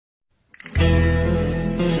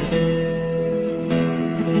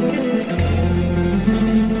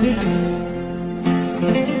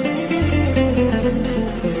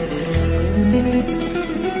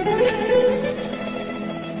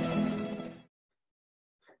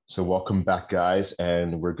So welcome back, guys,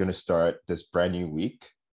 and we're going to start this brand new week.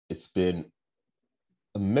 It's been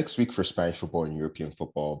a mixed week for Spanish football and European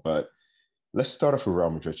football, but let's start off with Real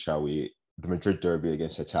Madrid, shall we? The Madrid derby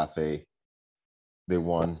against Getafe, they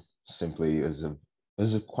won simply. It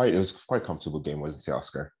was quite comfortable game, wasn't it,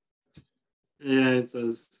 Oscar? Yeah, it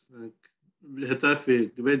was like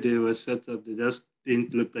Getafe, the way they were set up, they just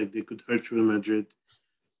didn't look like they could hurt Real Madrid.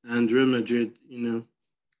 And Real Madrid,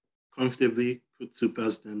 comfortably put two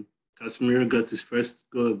past them. Casemiro got his first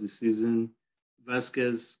goal of the season.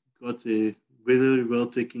 Vasquez got a really well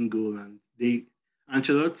taken goal. And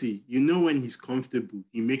Ancelotti, when he's comfortable,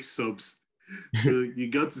 he makes subs. So you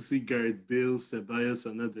got to see Gareth Bale, Ceballos,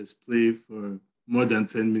 and others play for more than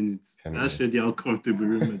 10 minutes. 10 That minutes. showed you how comfortable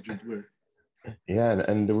Real Madrid were. Yeah,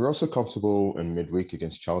 and they were also comfortable in midweek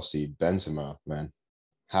against Chelsea. Benzema, man,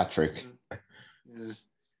 hat trick. Yeah.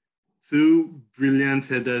 Two brilliant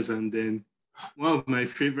headers, and then one of my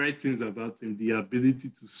favorite things about him, the ability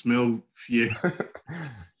to smell fear.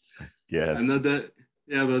 Yes. Another,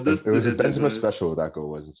 yeah, but those It two was a headers Benzema were, special, that goal,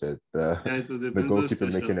 wasn't it? yeah, it was a The Benzema goalkeeper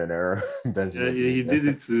special. making an error, Yeah, Benzema he being did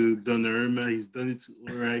there. it to Donnarumma. He's done it to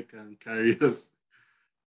Ulreich and Karius.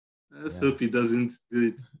 Let's Yeah. hope he doesn't do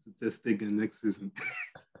it to Ter again next season.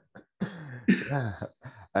 Yeah.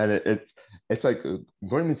 And it's like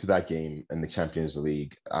going into that game in the Champions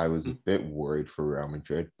League, I was a bit worried for Real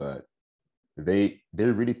Madrid, but they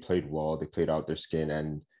really played well. They played out their skin,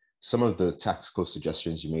 and some of the tactical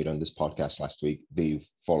suggestions you made on this podcast last week, they've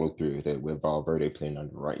followed through with it with Valverde playing on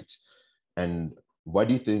the right. And why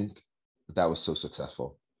do you think that was so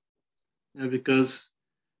successful? Yeah, because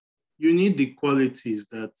you need the qualities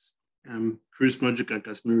that Chris Modric and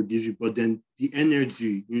Casemiro give you, but then the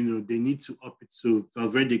energy, they need to up it. So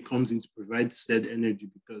Valverde comes in to provide said energy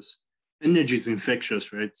because energy is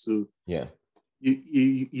infectious, right? So Yeah.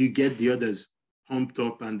 you get the others pumped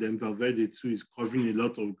up, and then Valverde too is covering a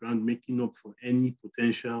lot of ground, making up for any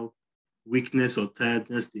potential weakness or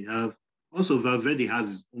tiredness they have. Also, Valverde has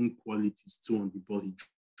his own qualities too on the ball. He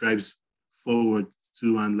drives forward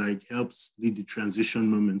too and like helps lead the transition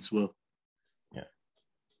moments well. Yeah.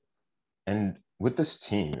 And with this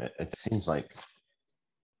team, it seems like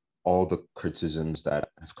all the criticisms that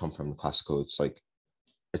have come from the Classico, it's like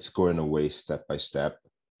it's going away step by step.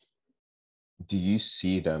 Do you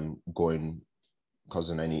see them going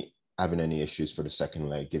causing any having any issues for the second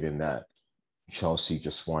leg, given that Chelsea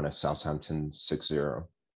just won at Southampton 6-0?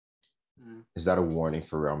 Uh, Is that a warning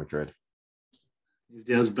for Real Madrid? if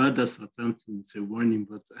they're as bad as Southampton, it's a warning,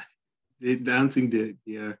 but I don't think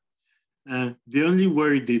they are. The only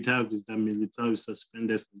worry they'd have is that Militao is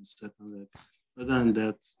suspended for the second leg. Other Yeah, than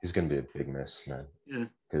that, he's gonna be a big miss, man, yeah,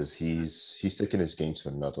 because he's taking his game to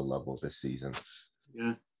another level this season.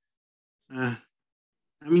 yeah. Uh,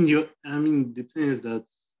 the thing is that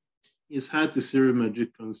it's hard to see Real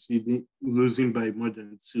Madrid conceding losing by more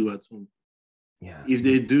than two at home. Yeah. If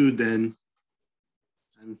they do, then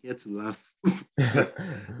I'm here to laugh. but,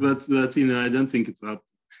 I don't think it's up.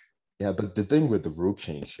 Yeah, but the thing with the rule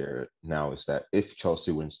change here now is that if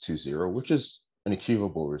Chelsea wins 2-0, which is an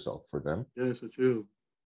achievable result for them, Yeah, so true.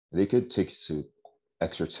 they could take it to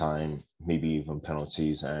extra time, maybe even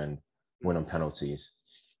penalties, and win on penalties.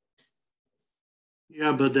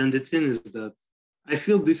 Yeah, but then the thing is that I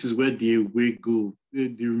feel this is where the away goal,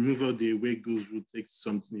 the removal of the away goals will take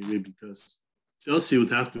something away because Chelsea would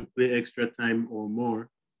have to play extra time or more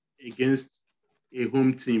against a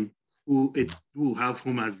home team who have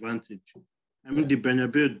home advantage. Yeah. The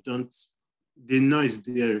Bernabeu don't, the noise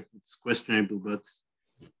there, it's questionable, but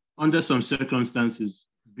under some circumstances,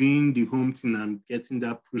 being the home team and getting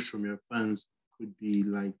that push from your fans could be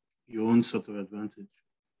like your own sort of advantage.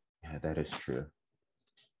 Yeah, that is true.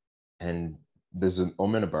 And there's an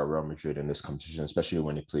omen about Real Madrid in this competition, especially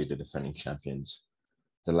when they play the defending champions.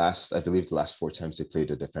 I believe the last four times they played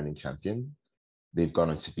the defending champion, they've gone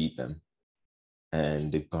on to beat them,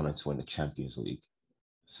 and they've gone on to win the Champions League.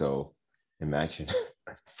 So imagine.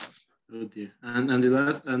 Oh dear. And the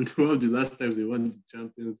last and one of the last times they won the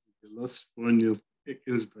Champions League, they lost 4-0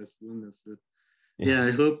 against Barcelona. So yeah,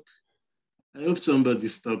 Yeah. I hope somebody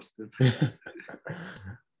stops them.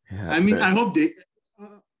 Yeah, I but hope they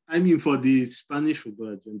for the Spanish football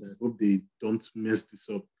agenda, I hope they don't mess this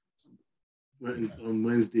up on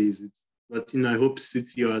Wednesday, is it? But I hope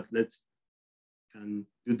City or Atleti can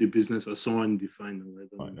do the business or someone in the final. I I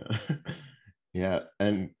don't know. know. Yeah,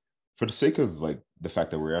 and for the sake of like the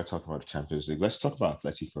fact that we are talking about the Champions League, let's talk about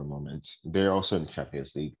Atleti for a moment. They're also in the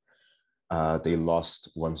Champions League. They lost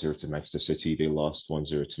 1-0 to Manchester City. They lost 1-0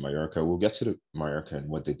 to Mallorca. We'll get to the Mallorca and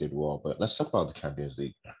what they did well, but let's talk about the Champions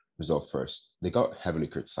League result first. They got heavily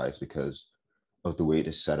criticized because of the way it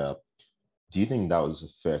is set up, do you think that was a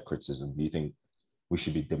fair criticism? Do you think we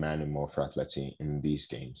should be demanding more for Atleti in these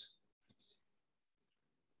games?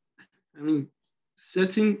 I mean,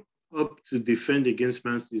 setting up to defend against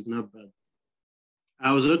Man City is not bad.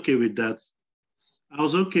 I was okay with that. I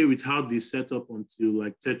was okay with how they set up until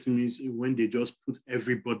like 30 minutes when they just put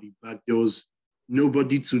everybody back. There was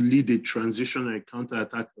nobody to lead a transition or a counter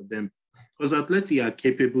attack for them. Because Atleti are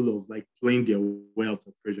capable of like playing their way out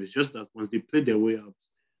of pressure. It's just that once they play their way out,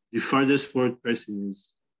 the farthest forward person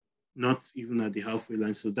is not even at the halfway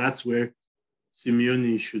line. So that's where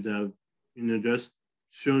Simeone should have, just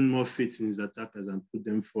shown more faith in his attackers and put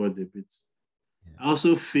them forward a bit. Yeah. I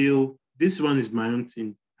also feel this one is my own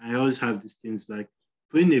thing. I always have these things like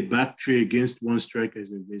playing a back three against one striker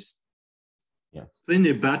is a waste. Yeah. Playing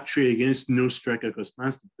a back three against no striker, because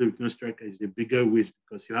plans to play with no striker is a bigger waste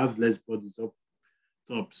because you have less bodies up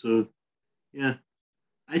top. So, yeah,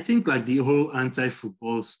 I think like the whole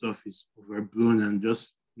anti-football stuff is overblown and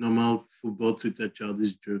just normal football Twitter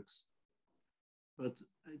childish jokes. But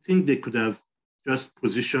I think they could have just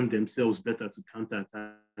positioned themselves better to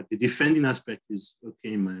counter-attack. The defending aspect is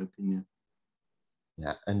okay, in my opinion.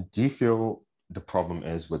 Yeah. And do you feel the problem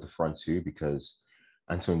is with the front two? Because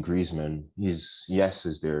Antoine Griezmann,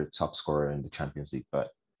 is their top scorer in the Champions League, but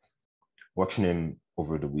watching him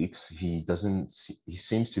over the weeks, he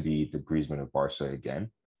seems to be the Griezmann of Barca again,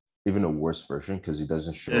 even a worse version because he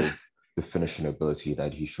doesn't Yeah, show the finishing ability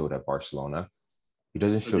that he showed at Barcelona. He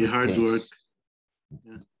doesn't but show the the hard work. pace.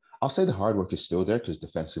 Yeah. I'll say the hard work is still there because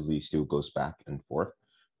defensively he still goes back and forth.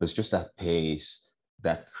 But it's just that pace,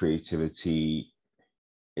 that creativity,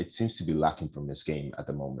 it seems to be lacking from this game at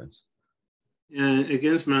the moment. Yeah,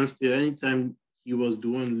 against Man City, anytime he was the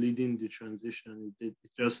one leading the transition, it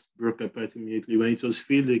just broke apart immediately. When it was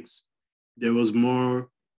Felix, there was more,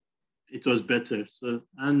 it was better. So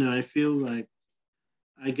I don't know, I feel like,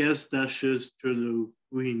 I guess that shows Cholo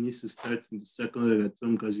who he needs to start in the second leg at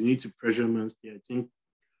home because you need to pressure Man City. I think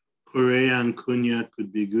Correa and Cunha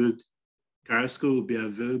could be good. Carrasco will be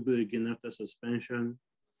available again after suspension.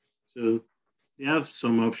 So they have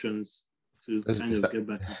some options to Is, kind is of that get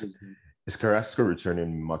back into this game. is Carrasco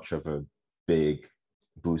returning much of a big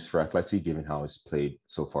boost for Atleti given how he's played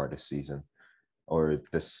so far this season or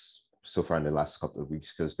this so far in the last couple of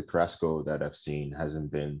weeks? Because the Carrasco that I've seen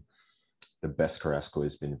hasn't been the best. Carrasco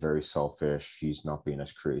has been very selfish. He's not been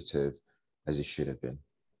as creative as he should have been.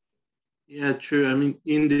 Yeah, true. I mean,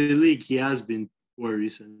 in the league, he has been poor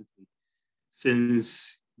recently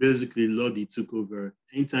since basically Lodi took over.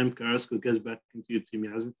 Anytime Carrasco gets back into your team, he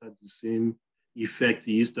hasn't had the same effect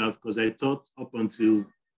he used to have because I thought up until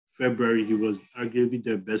February he was arguably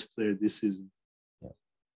their best player this season. Yeah.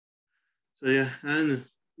 So yeah, and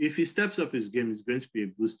if he steps up his game, it's going to be a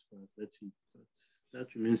boost for Atleti, but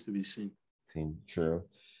that remains to be seen. True.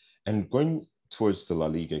 And going towards the La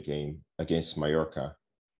Liga game against Mallorca,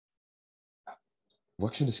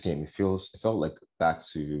 watching this game, it felt like back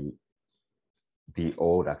to the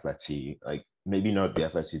old Atleti, like maybe not the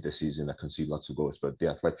Atleti this season that concede lots of goals, but the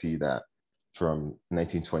Atleti that from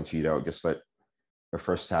 1920 that would just let the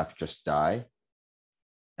first half just die.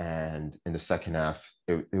 And in the second half,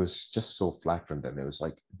 it was just so flat from them. It was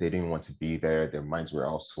like they didn't want to be there. Their minds were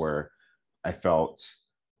elsewhere. I felt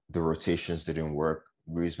the rotations didn't work.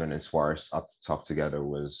 Griezmann and Suarez up top together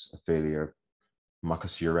was a failure.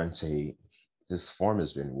 Marcus Llorente, his form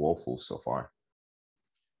has been woeful so far.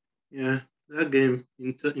 Yeah, that game,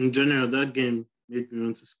 in general, that game made me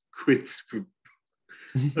want to quit.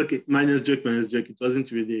 Okay, minus joke, minus joke. It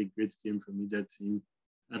wasn't really a great game from either team.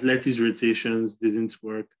 Atleti's rotations didn't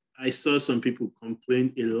work. I saw some people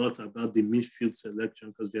complain a lot about the midfield selection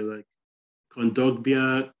because they're like,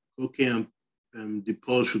 Kondogbia, Koke, and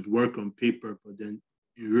DePaul should work on paper, but then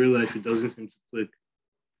in real life, it doesn't seem to click.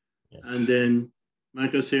 Yeah. And then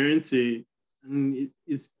Marcus Llorente,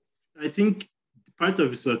 I think part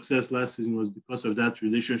of his success last season was because of that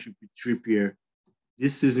relationship with Trippier.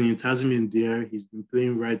 This season, it hasn't been there. He's been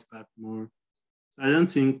playing right back more.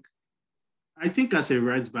 So I think as a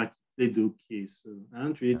right back, he played okay. So I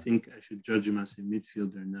don't really think I should judge him as a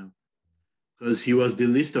midfielder now. Because he was the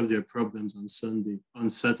least of their problems on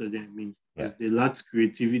Saturday, I mean. Because they lacked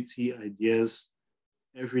creativity, ideas,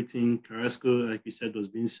 everything. Carrasco, like you said, was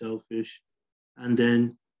being selfish. And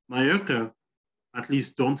then Mallorca, at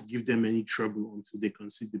least don't give them any trouble until they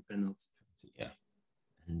concede the penalty. Yeah.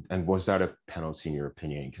 And was that a penalty in your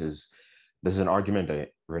opinion? Because there's an argument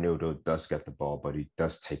that Ronaldo does get the ball, but he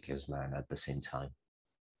does take his man at the same time.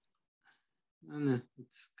 I don't know.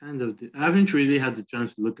 It's kind of, I haven't really had the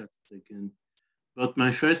chance to look at it again. But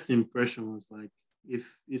my first impression was like,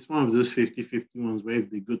 if it's one of those 50-50 ones where if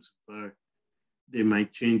they go too far, they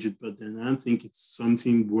might change it, but then I don't think it's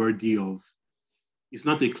something worthy of. It's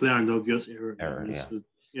not a clear and obvious error. Error, yeah. So,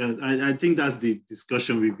 yeah, I think that's the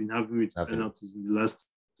discussion we've been having with Nothing. penalties in the last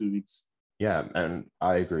 2 weeks. Yeah, and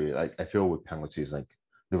I agree. Like I feel with penalties, like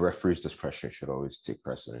the referee's discretion should always take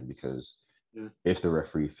precedent because Yeah. if the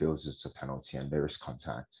referee feels it's a penalty and there is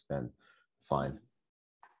contact, then fine.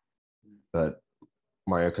 But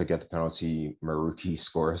Mallorca get the penalty. Maruki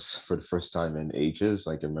scores for the first time in ages.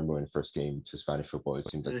 Like I remember when the first game to Spanish football, it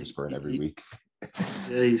seemed like they're scoring every week.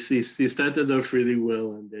 Yeah, he started off really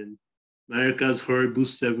well, and then Mallorca's horrible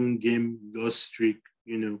 7-game loss streak,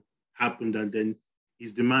 happened, and then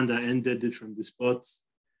he's the man that ended it from the spot.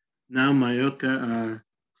 Now Mallorca are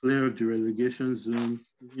clear of the relegation zone.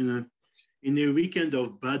 In a weekend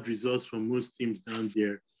of bad results from most teams down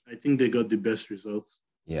there, I think they got the best results.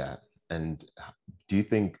 Yeah. And do you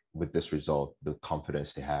think with this result, the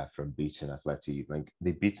confidence they have from beating Atleti, like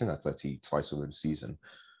they beaten Atleti twice over the season,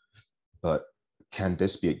 but can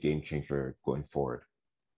this be a game changer going forward?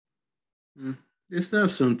 They still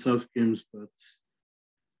have some tough games, but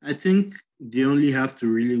I think they only have to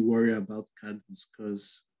really worry about Cadiz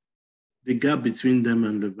because the gap between them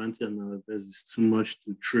and Levante and Alaves is too much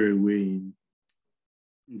to throw away in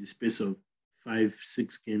the space of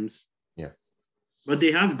 5-6 games. Yeah. But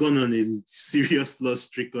they have gone on a serious loss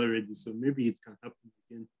streak already, so maybe it can happen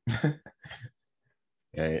again.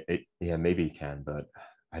 Yeah, maybe it can, but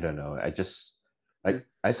I don't know. I just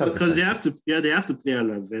because they have to play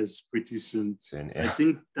Alaves pretty soon. Yeah. I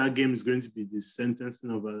think that game is going to be the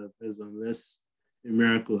sentencing of Alaves unless a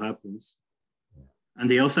miracle happens. Yeah. And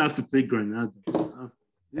they also have to play Granada.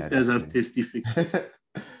 These guys have tasty fixtures.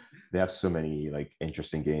 They have so many like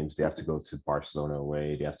interesting games. They have to go to Barcelona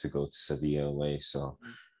away. They have to go to Sevilla away. So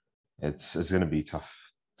it's going to be tough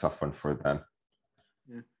one for them.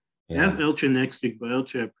 Yeah. They have Elche next week, but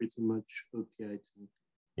Elche are pretty much okay, I think.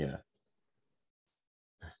 Yeah.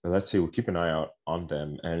 But let's see, we'll keep an eye out on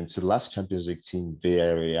them. And so the last Champions League team,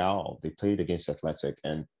 Villarreal, they played against Athletic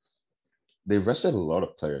and they rested a lot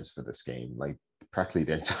of players for this game, like practically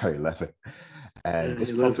the entire 11. And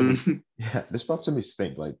this prompted me to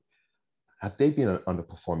think, like, have they been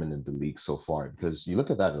underperforming in the league so far? Because you look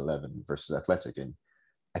at that 11 versus Athletic, and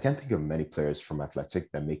I can't think of many players from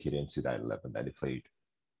Athletic that make it into that 11 that they played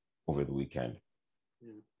over the weekend.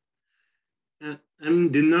 Yeah.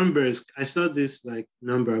 The numbers, I saw this like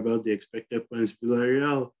number about the expected points.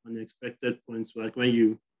 Villarreal on expected points, like when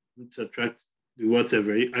you subtract the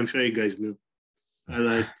whatever, I'm sure you guys know, are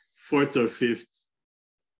like 4th or 5th.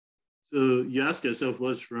 So you ask yourself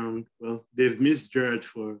what's wrong. Well, they've missed Gerrard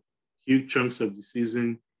for huge chunks of the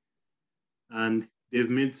season, and they've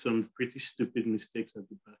made some pretty stupid mistakes at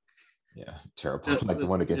the back. Yeah, terrible. Like the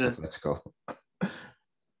one against Atletico.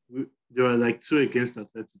 There were like 2 against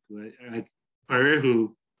Atletico. Right? Like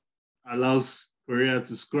Parejo allows Correa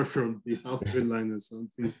to score from the halfway line or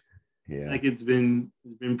something. Yeah, like it's been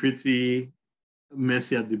pretty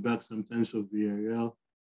messy at the back sometimes for Villarreal.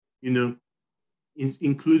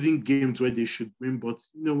 Including games where they should win, but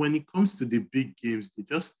when it comes to the big games, they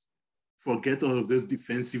just forget all of those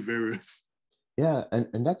defensive errors. Yeah,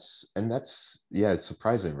 and that's it's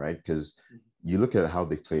surprising, right? Because you look at how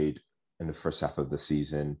they played in the first half of the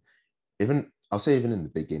season. Even I'll say even in the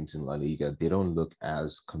big games in La Liga, they don't look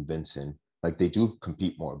as convincing. Like they do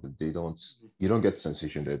compete more, but they don't. You don't get the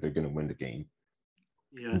sensation that they're going to win the game.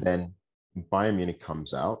 Yeah. And then Bayern Munich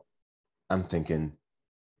comes out. I'm thinking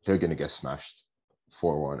they're going to get smashed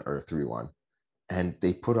 4-1 or 3-1. And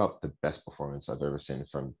they put up the best performance I've ever seen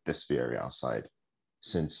from this Villarreal side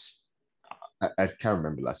since I can't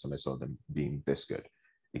remember last time I saw them being this good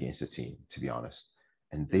against a team, to be honest.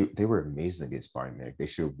 And they were amazing against Bayern Munich. They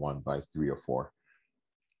should have won by 3 or 4.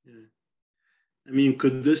 Yeah. I mean,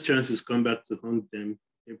 could those chances come back to haunt them?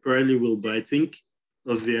 They probably will, but I think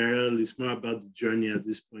of Villarreal is more about the journey at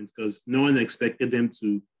this point because no one expected them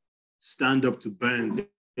to stand up to Bayern,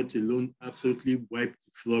 let alone absolutely wipe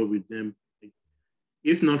the floor with them.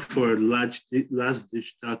 If not for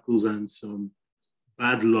last-ditch tackles and some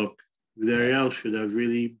bad luck, Villarreal should have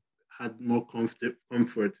really had more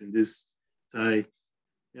comfort in this tie.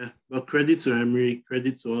 Yeah, but credit to Emery,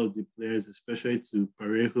 credit to all of the players, especially to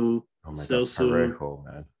Parejo, Celso. Parejo,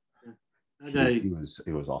 man. Yeah. That guy, he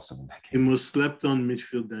was awesome in that game. The most slept-on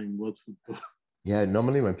midfielder in world football. Yeah,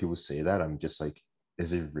 normally when people say that, I'm just like,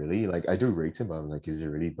 is it really? Like, I do rate him, but I'm like, is it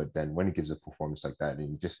really? But then when he gives a performance like that, and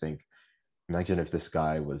you just think, imagine if this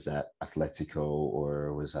guy was at Atletico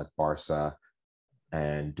or was at Barca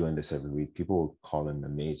and doing this every week, people will call him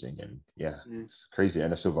amazing. And it's crazy.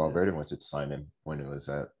 And so Valverde wanted to sign him when it was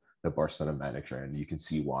at the Barcelona manager, and you can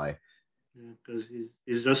see why. Yeah, because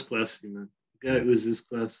he's just classy, man. guy was his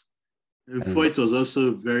class. And And Foyt was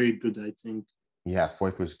also very good, I think. yeah,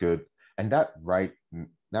 fourth was good. And that right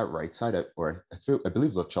side, or I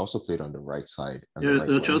believe Luch also played on the right side on the Yeah, right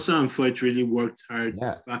wing. Chelsea and Foyt really worked hard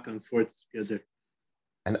Yeah, back and forth together.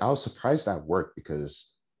 and I was surprised that worked because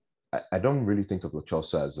I don't really think of Lo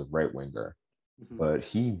Celso as a right winger, Mm-hmm. but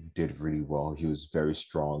he did really well. He was very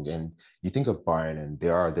strong. And you think of Bayern, and they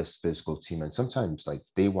are this physical team, and sometimes like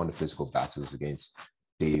they won the physical battles against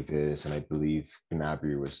Davis, and I believe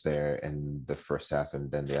Gnabry was there in the first half, and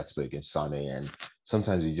then they had to play against Sane. And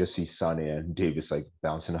sometimes you just see Sane and Davis like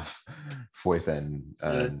bouncing off fourth Yeah,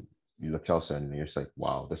 and you look Chelsea, and you're just like,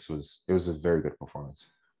 wow, it was a very good performance.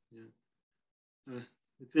 yeah.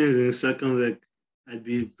 The thing is, in the second leg, I'd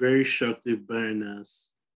be very shocked if Bayern as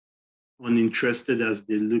uninterested as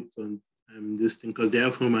they looked on this thing because they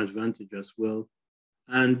have home advantage as well.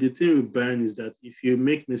 And the thing with Bayern is that if you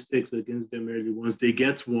make mistakes against them early, once they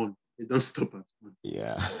get one, they don't stop at one.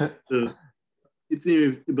 Yeah. So it's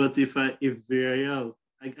but if Villarreal,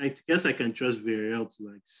 I guess I can trust Villarreal to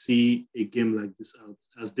like see a game like this out,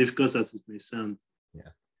 as difficult as it may sound.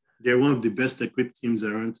 Yeah. They're one of the best equipped teams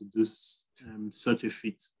around to do such a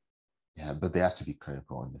feat. Yeah, but they have to be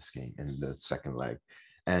critical in this game in the second leg.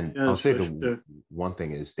 And Yeah, I'll say for the sure. one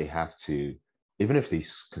thing is they have to, even if they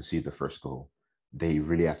concede the first goal, they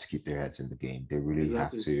really have to keep their heads in the game. They really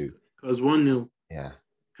have Exactly. to, Because 1-0 yeah,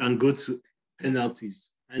 can go to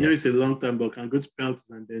penalties. I know yeah, it's a long time, but can go to penalties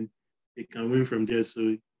and then they can win from there. So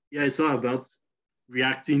yeah, it's all about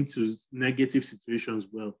reacting to negative situations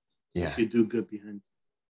well if yeah, you do get behind.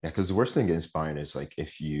 yeah. Because the worst thing against Bayern is like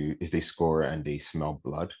if they score and they smell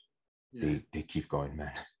blood, Yeah. they keep going,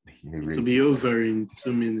 man. They It will really be keep going. over in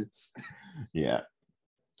 2 minutes. Yeah,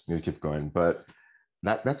 they keep going. But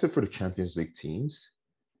that's it for the Champions League teams.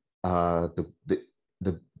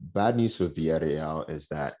 The bad news for Villarreal is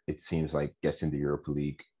that it seems like getting the Europa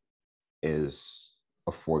League is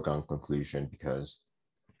a foregone conclusion because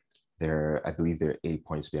I believe they're 8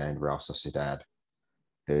 points behind Real Sociedad.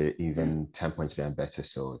 They're Yeah. even 10 points behind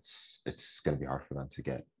Betis, so it's going to be hard for them to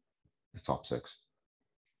get the top six.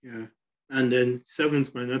 Yeah. And then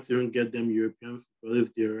seventh might not even get them European football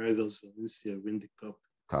if their rivals Valencia win the cup.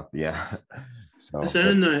 Cup, yeah. So, So I but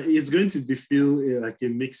don't know. It's going to be feel like a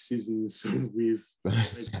mixed season in some ways.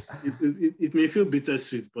 Like it may feel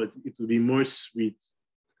bittersweet, but it will be more sweet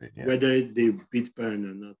yeah, whether they beat Bayern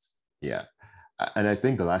or not. yeah. And I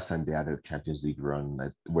think the last time they had a Champions League run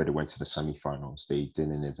where they went to the semifinals, they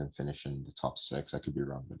didn't even finish in the top six. I could be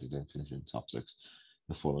wrong, but they didn't finish in the top six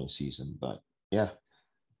the following season. But yeah,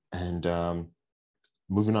 and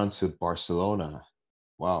moving on to Barcelona.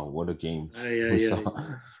 Wow, what a game Aye, we aye, saw.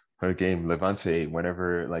 aye. What a game. Levante,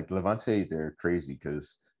 whenever like Levante, they're crazy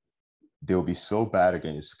because they'll be so bad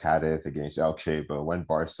against Cadiz, against Elche, but when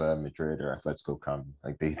Barca, Madrid, or Atletico come,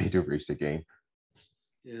 like they do race the game.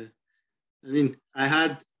 Yeah. I mean, I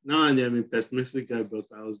had now and then I'm a pessimistic guy, but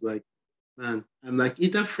I was like, man, I'm like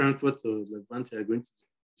either Frankfurt or Levante are going to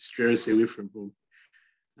stray us away from home.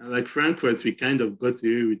 And like Frankfurt, we kind of got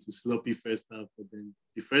away with the sloppy first half, but then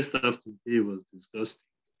the first half today was disgusting.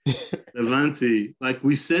 Levante, like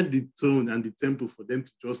we set the tone and the tempo for them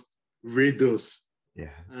to just raid us. Yeah.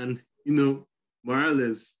 And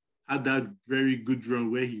Morales had that very good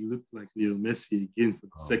run where he looked like Leo Messi again for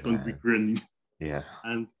the Oh second week man. running. Yeah.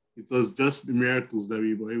 And it was just miracles that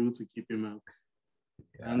we were able to keep him out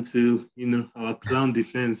Yeah. until our clown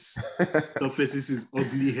defense surfaces his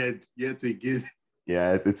ugly head yet again.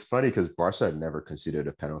 Yeah, it's funny because Barca had never considered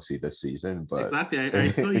a penalty this season, but Exactly. I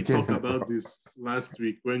saw you it came talk in about this last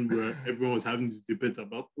week when everyone was having this debate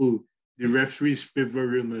about the referees favor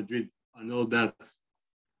Real Madrid and all that.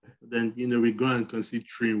 But then we go and concede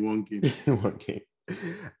three in one game. one game.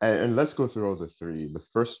 And let's go through all the three. The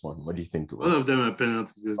first one, what do you think it All was? of them are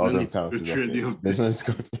penalties. There's All no them need to go penalties, through okay. any of There's them. no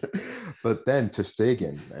go through. But then to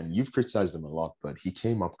Stegen, and you've criticized him a lot, but he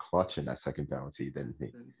came up clutch in that second penalty, didn't he?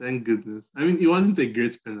 Thank goodness. I mean, it wasn't a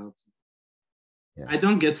great penalty. Yeah. I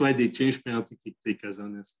don't get why they changed penalty kick takers,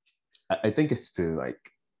 honestly. I think it's to like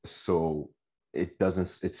so it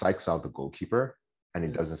psychs out the goalkeeper and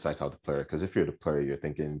it Yeah. doesn't psych out the player. Because if you're the player, you're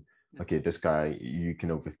thinking, Yeah. okay, this guy, you can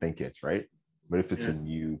overthink it, right? But if it's Yeah. a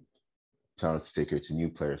new penalty taker, it's a new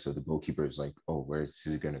player, so the goalkeeper is like, oh, where is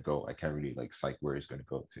he gonna go? I can't really like psych where he's gonna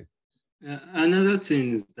go to. Another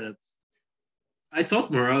thing is that I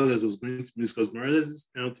thought Morales was going to miss because Morales'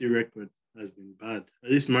 penalty record has been bad.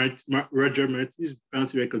 At least Roger Martin's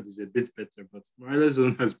penalty record is a bit better, but Morales'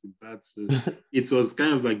 own has been bad. So it was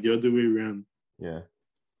kind of like the other way around. Yeah.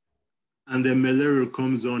 And then Melero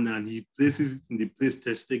comes on and he places it in the place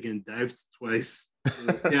Ter Stegen dived twice.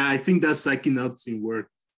 So, yeah, I think that psyching out team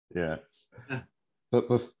worked. Yeah. Yeah. But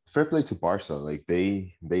fair play to Barca. Like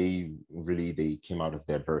they really they came out of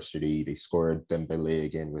their adversity. They scored Dembele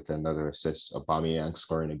again with another assist. Aubameyang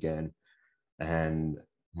scoring again, and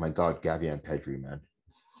my God, Gavi and Pedri, man,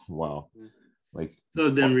 wow, Yeah. like So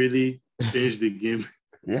them really changed the game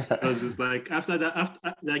yeah, because it's like after that,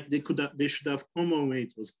 after like they should have come on when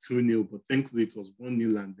it was 2-0, but thankfully it was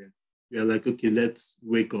 1-0, and then we are like, okay, let's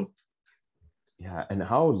wake up. yeah. And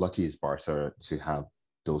how lucky is Barca to have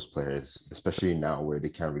those players, especially now where they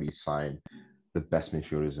can't really sign the best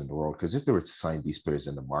midfielders in the world? Because if they were to sign these players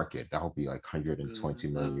in the market, that would be like 120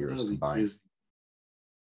 million That euros would be combined. crazy,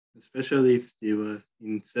 especially if they were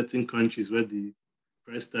in certain countries where the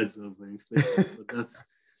price tags are inflated. But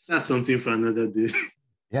that's something for another day.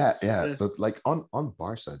 Yeah, yeah. Yeah, But like on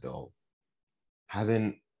Barca though,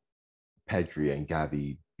 having Pedri and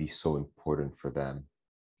Gavi be so important for them,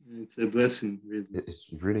 it's a blessing, really. it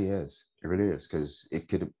really is. It really is because it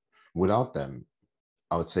could, without them,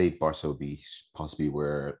 I would say Barca would be possibly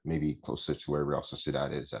where maybe closer to where Real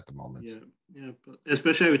Sociedad is at the moment. Yeah, yeah, but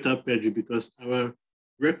especially without Pedri because our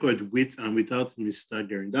record with and without him is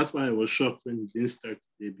staggering. That's why I was shocked when he didn't start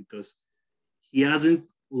today because he hasn't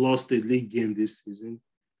lost a league game this season.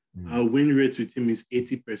 Mm. Our win rate with him is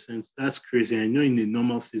 80%. That's crazy. I know in a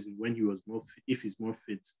normal season when he was more, if he's more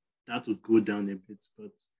fit, that would go down a bit.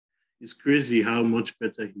 But it's crazy how much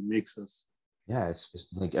better he makes us. Yeah, it's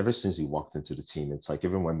like ever since he walked into the team, it's like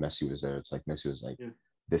even when Messi was there, it's like Messi was like, Yeah,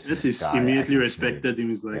 "This is the Messi guy I immediately can play." respected him.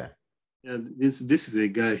 He's like, Yeah, yeah, this is a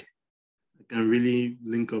guy I can really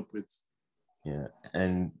link up with. yeah.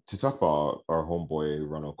 And to talk about our homeboy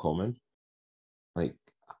Ronald Koeman, like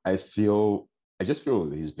I feel, I just feel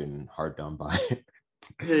he's been hard done by.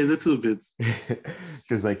 Yeah, a little bit.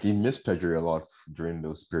 Because like he missed Pedri a lot during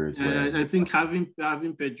those periods where I think having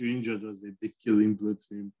Pedro injured was a big killing blow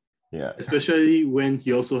to him, yeah, especially when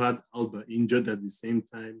he also had Alba injured at the same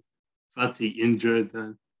time, Fati injured,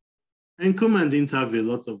 and Koeman didn't have a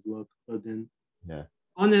lot of luck. But then, yeah,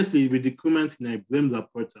 honestly, with the Koeman thing, I blame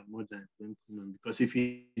Laporta more than I blame Koeman because if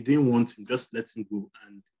he didn't want him, just let him go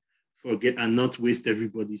and forget and not waste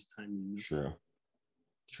everybody's time. true,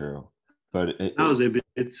 true. But That was a bit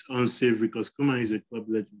unsavory because Koeman is a club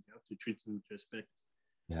legend. You have to treat him with respect.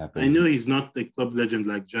 yeah, I but know he he's not the club legend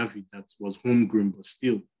like Javi that was homegrown, but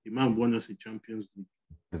still, the man won us a Champions League.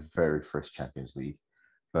 the very first Champions League.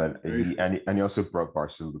 But Very first. and he also brought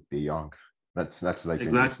Barca Luke de Jong. That's like the new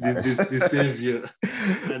Exactly, status. this savior.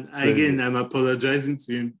 And So again, I'm apologizing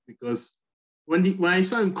to him because when I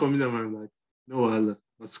saw him coming up, I'm like, no, Allah,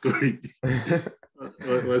 was scoring,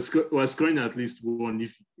 was scoring at least one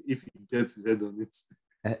if he gets his head on it.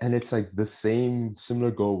 and it's like the same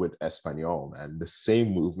similar goal with Espanyol, man. The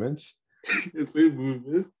same movement. The same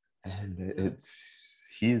movement. And Yeah, it's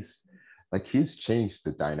he's like he's changed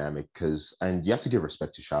the dynamic because and you have to give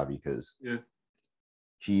respect to Xavi because yeah.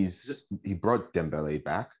 he brought Dembele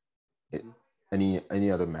back. It, Mm-hmm. any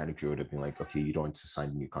other manager would have been like, okay, you don't want to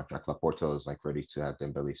sign a new contract. Laporta is like ready to have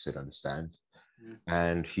Dembele sit on the stand, Yeah.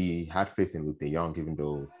 and he had faith in Luke De Jong, even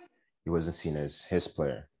though he wasn't seen as his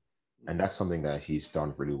player, and Mm-hmm. that's something that he's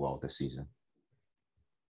done really well this season.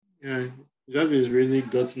 Yeah, Xavi's really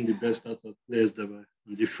gotten the best out of players that were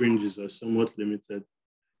on the fringes or somewhat limited.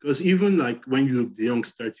 Because even like when you look the young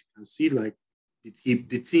start, you can see like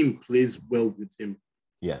the team plays well with him.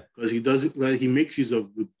 Yeah, Because he does it like he makes use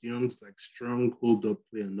of the Young's like strong hold up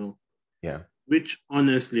play and all. yeah, Which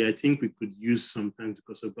honestly I think we could use sometimes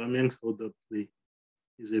because Aubameyang's hold up play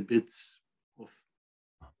is a bit off.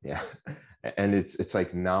 yeah, and it's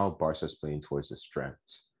like now Barca's playing towards his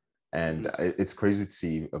strengths, and Mm-hmm. it's crazy to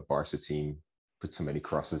see a Barca team put so many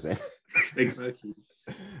crosses in. Exactly.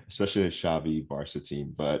 Especially a Xavi Barca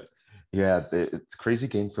team. But yeah, it's a crazy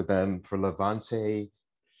game for them. For Levante,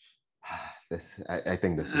 I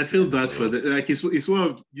think this I is the feel end of bad the for road. the like it's one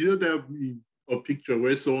of that meme or picture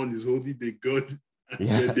where someone is holding the gun and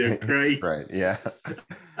then Yeah, they're crying. right. Yeah,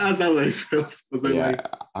 That's how I felt. Because I'm yeah. like,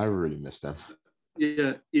 I really miss them.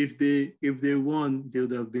 yeah, if they won, they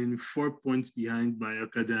would have been 4 points behind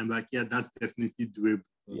Mallorca. Then I'm like, yeah, that's definitely doable.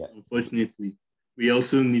 But Yeah, unfortunately, we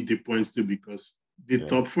also need the points too because the yeah.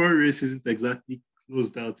 top four race isn't exactly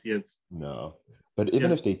closed out yet. No, but even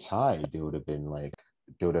Yeah, if they tied, they would have been like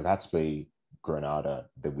they would have had to play Granada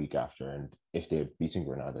the week after, and if they had beaten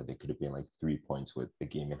Granada, they could have been like 3 points with the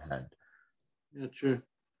game in hand. yeah, true.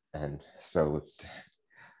 And so,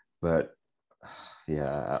 but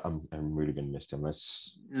yeah, I'm really gonna miss them.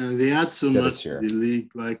 Let's Yeah, they add so shed a much to the tear.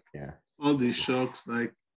 league, like Yeah. all these shocks.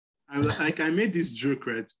 I made this joke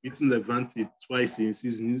right, beating Levante twice in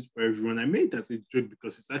seasons for everyone. I made it as a joke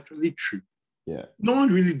because it's actually true. Yeah. No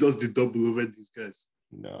one really does the double over these guys.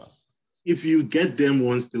 No. if you get them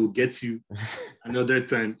once, they'll get you another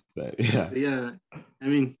time. But, yeah. But yeah, I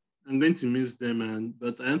mean, I'm going to miss them,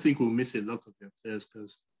 but I don't think we'll miss a lot of their players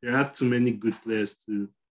because they have too many good players to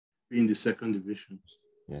be in the second division.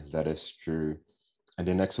 Yeah, that is true. And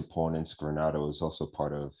the next opponents, Granada, was also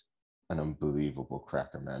part of an unbelievable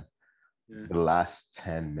cracker, man. Yeah. The last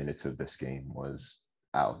 10 minutes of this game was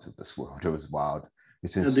out of this world. It was wild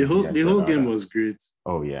between Yeah, the whole Sevilla and the whole game Granada. was great.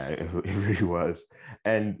 Oh, yeah, it really was.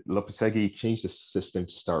 And Lopetegui changed the system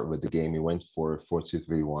to start with the game. He went for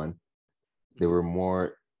 4-2-3-1. They were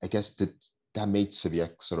more, I guess, that made Sevilla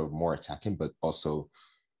sort of more attacking, but also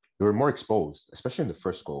they were more exposed, especially in the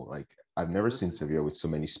first goal. Like, I've never seen Exactly. Sevilla with so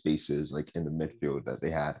many spaces, like in the midfield that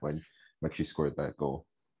they had when Maxi scored that goal.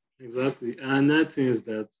 Exactly. And that thing is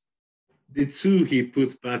that the two he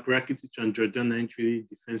puts back, Rakitic and Jordan, are actually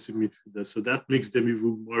defensive midfielders. So that makes them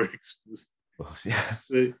even more exposed. Oh, yeah.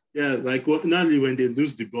 But yeah, like normally when they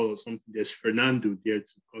lose the ball or something, there's Fernando there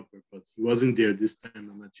to cover, but he wasn't there this time.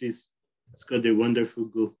 And Machis scored a wonderful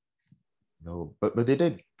goal. No, but they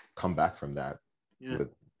did come back from that Yeah. with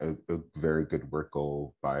a very good work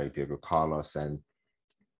goal by Diego Carlos and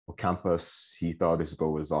Ocampos. He thought his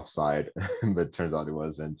goal was offside, but it turns out it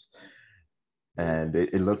wasn't. Yeah. And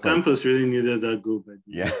it looked like, Campos really needed that goal, by the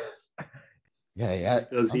yeah, way. yeah. I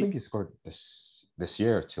Because don't think he scored this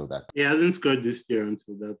year till that. he hasn't scored this year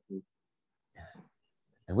until that goal.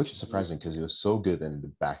 And which is Yeah, surprising because he was so good in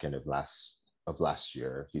the back end of last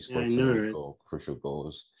year. He yeah, I scored so know, many right? crucial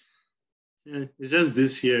goals. Yeah, it's just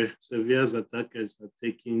this year, Sevilla's attackers are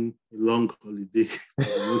taking a long holiday for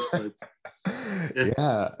the most part.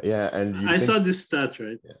 Yeah. Yeah. And you I think, saw this stat,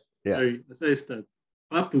 right? yeah. Sorry, I saw a stat.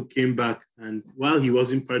 Papu came back, and while he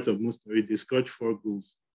wasn't part of most of it, they scored 4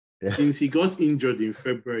 goals. Yeah. Since he got injured in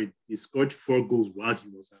February, he scored 4 goals while he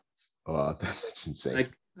was out. Oh, that's insane.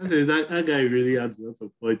 Like that guy really adds a lot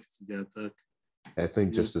of quality to the attack. I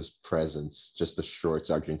think You know? just his presence, just the short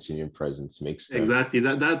Argentinian presence makes them Exactly.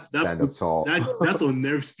 That stand up puts tall. that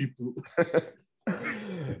unnerves people. It's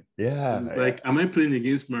Yeah, like, am I playing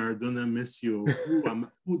against Maradona, Messi, or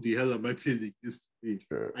who the hell am I playing against today?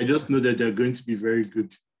 sure. I just know that they're going to be very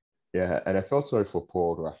good. Yeah, and I felt sorry for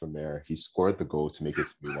Paul Rafamere. He scored the goal to make it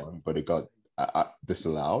 3-1, but it got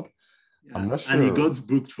disallowed. Yeah, I'm not and he sure. got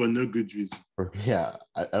booked for no good reason. Yeah,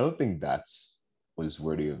 I don't think that's was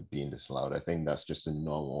worthy of being disallowed. I think that's just a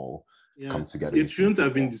normal Yeah, come together you it see in shouldn't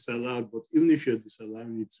have been football. disallowed, but even if you're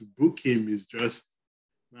disallowing it, to book him is just,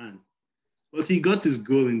 man. But he got his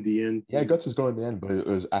goal in the end. Yeah, it got his goal in the end, but it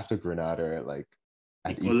was after Granada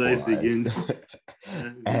had Equalized equalized. again.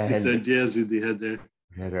 Peter and Diaz with the header.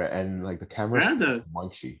 and like the cameras Granada.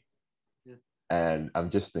 Munchie. Yeah. And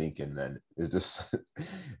I'm just thinking, man, is this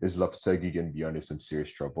is Lopetegui going to be under some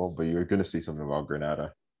serious trouble? But you're going to see something about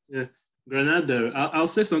Granada. Yeah. Granada, I'll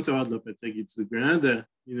say something about Lopetegui too. Granada,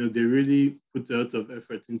 they really put a lot of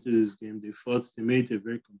effort into this game. They fought, they made it a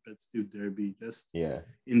very competitive derby. Just Yeah.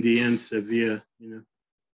 in the end, Sevilla,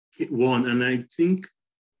 won. And I think,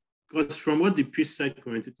 because from what the pitch side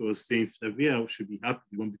commentator was saying, Sevilla should be happy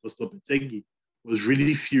they won because Lopetegui was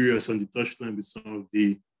really furious on the touchline with some of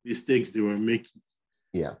the mistakes they were making.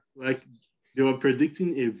 Yeah. Like, they were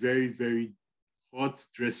predicting a very, very hot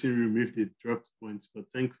dressing room if they dropped points, but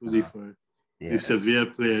thankfully for the Sevilla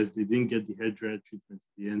players, they didn't get the head dry treatment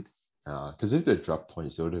at the end. Because if they dropped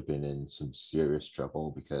points, they would have been in some serious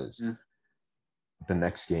trouble because the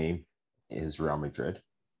next game is Real Madrid.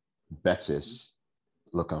 Betis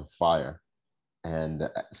look on fire, and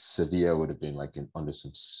Sevilla would have been under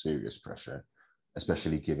some serious pressure,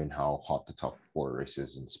 especially given how hot the top 4 race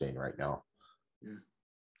is in Spain right now. Yeah.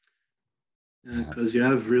 Because you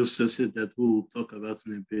have Real Sociedad who we'll talk about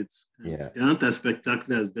in a bit. They're not as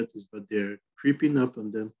spectacular as Betis, but they're creeping up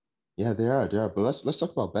on them. Yeah, they are. But let's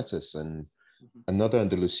talk about Betis and another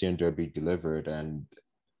Andalusian derby delivered, and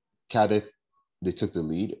Cadiz, they took the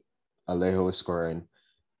lead. Alejo was scoring,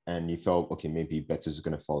 and you felt, okay, maybe Betis is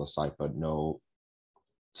going to fall aside, but no.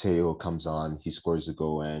 Teo comes on, he scores a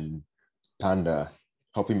goal, and Panda,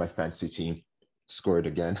 helping my fantasy team, scored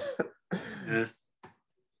again.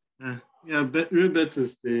 Real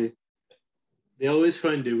Betis, they always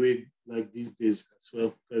find a way like these days as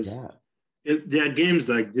well, because there are games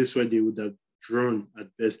like this where they would have drawn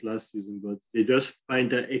at best last season, but they just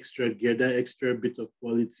find that extra gear, that extra bit of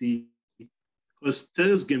quality. Because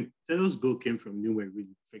Teo's goal came from nowhere,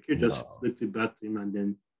 really. Fekir just flicked it back to him, and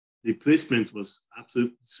then the placement was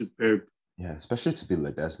absolutely superb. Yeah, especially to be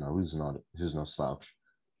Ledesma, who's no slouch.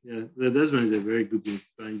 Yeah, Ledesma is a very good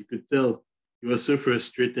goalkeeper, and you could tell he was so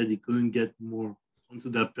frustrated he couldn't get more onto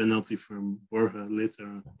that penalty from Borja later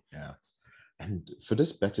on. Yeah. And for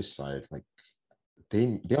this Betis side,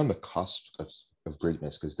 they're on the cusp of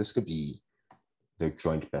greatness because this could be their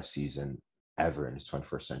joint best season ever in the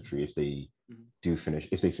 21st century if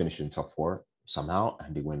they finish in top four somehow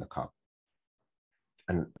and they win the cup.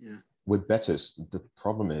 And with Betis, the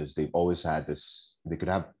problem is they've always had this, they could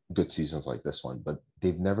have good seasons like this one, but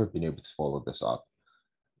they've never been able to follow this up.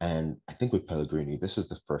 And I think with Pellegrini, this is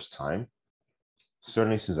the first time,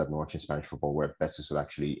 certainly since I've been watching Spanish football, where Betis would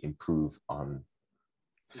actually improve on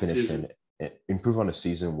finishing, improve on a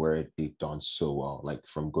season where they've done so well, like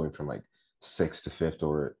from going from like sixth to fifth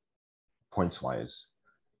or points wise.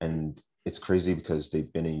 And it's crazy because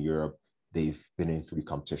they've been in Europe, they've been in three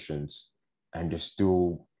competitions, and they're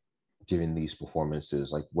still giving these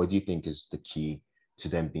performances. Like, what do you think is the key to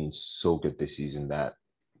them being so good this season that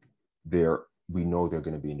we know they're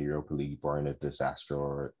going to be in the Europa League barring a disaster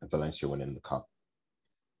or Valencia winning the cup?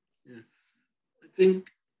 Yeah, I think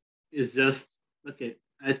it's just okay.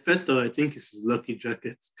 At first of all, I think it's his lucky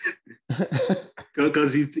jacket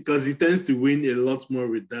because he tends to win a lot more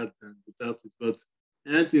with that than without it. But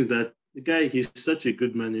another thing is that the guy, he's such a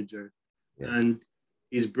good manager, and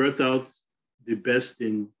he's brought out the best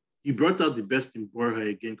in. He brought out the best in Borja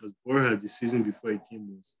again because Borja the season before he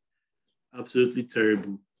came was absolutely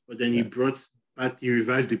terrible. But then he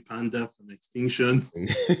revived the panda from extinction.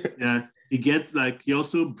 He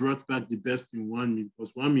also brought back the best in Wami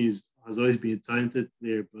because Wami has always been a talented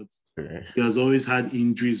player, but he has always had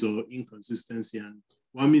injuries or inconsistency, and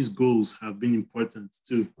Wami's goals have been important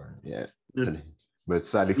too. Yeah. But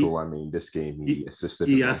sadly for Wami in this game, he assisted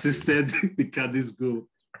the Cadiz goal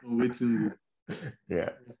on waiting. Yeah.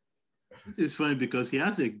 It's funny because he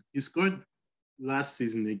scored last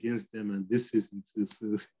season against them and this season too.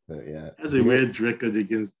 So that's a weird record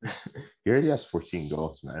against them. He already has 14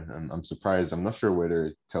 goals, man. I'm surprised. I'm not sure whether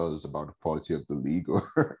it tells us about the quality of the league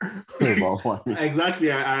or about Wami.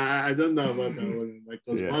 Exactly. I don't know about that one.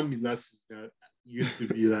 Because Wami last season used to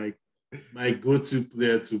be like my go-to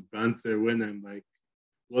player to banter when I'm like,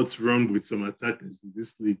 what's wrong with some attackers in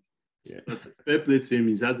this league? Yeah. But fair play to him.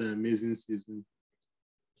 He's had an amazing season.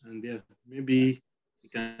 And maybe he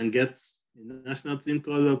can get a national team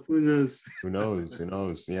call up. Who knows? Who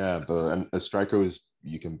knows? Yeah, but a striker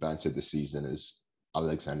you can banter this season is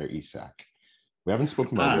Alexander Isak. We haven't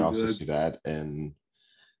spoken about Real Sociedad and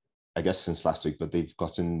I guess since last week, but they've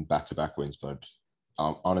gotten back-to-back wins. But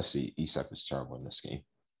honestly, Isak was terrible in this game.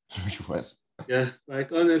 He was. Yeah,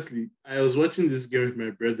 honestly, I was watching this game with my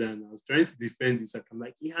brother and I was trying to defend Isak. I'm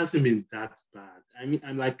like, he hasn't been that bad. I mean,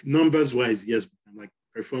 I'm like, numbers-wise, yes, but I'm like,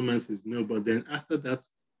 performances, no. But then after that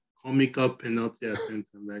comical penalty attempt,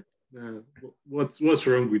 I'm like, what's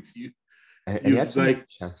wrong with you? And he had some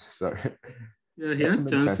chances. Sorry. Yeah, he had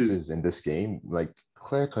chances in this game, like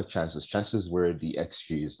clear-cut chances where the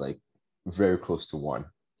XG is like very close to 1,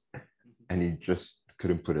 and he just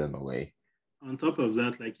couldn't put them away. On top of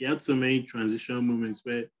that, he had so many transitional moments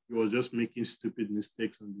where he was just making stupid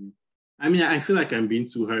mistakes on the. I mean, I feel like I'm being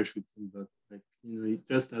too harsh with him, but it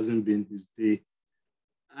just hasn't been his day.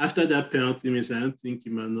 After that penalty miss, I don't think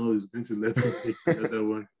Emmanuel is going to let him take another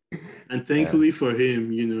one. And thankfully for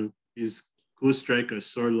him, his co-striker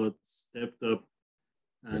Sorlot stepped up,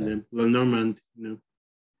 and then Lenormand,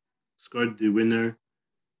 scored the winner.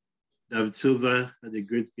 David Silva had a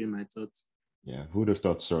great game, I thought. Yeah, who would have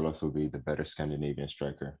thought Sorlot would be the better Scandinavian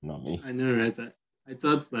striker? Not me. I know, right? I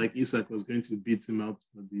thought Isak was going to beat him out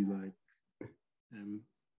for the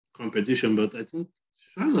competition, but I think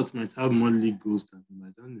Charlotte might have more league goals than him.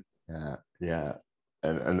 I don't know. Yeah.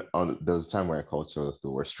 And there was a time where I called Sorlot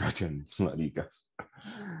the worst striker in La Liga.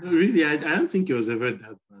 No, really, I don't think he was ever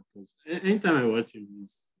that bad. Because anytime I watch him,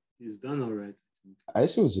 he's done all right. I think. I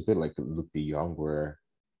guess it was a bit like Luke de Jong, where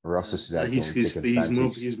Ross Sociedad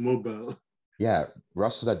he's mobile. Yeah,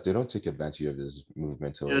 Ross Sociedad, they don't take advantage of his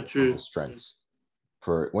movement or his strengths.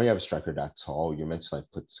 For when you have a striker that tall, you're meant to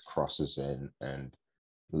put crosses in and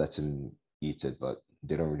let him eat it, but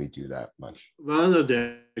they don't really do that much. Well, all of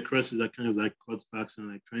their crosses are kind of like cutbacks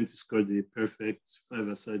and trying to score the perfect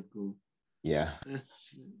 5-a-side goal. Yeah.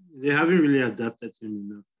 They haven't really adapted to him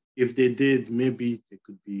enough. If they did, maybe they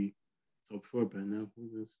could be top 4 by now. Who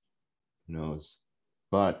knows? Who knows?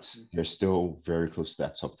 But they're still very close to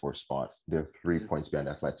that top 4 spot. They're 3 points behind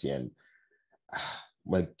Atleti. And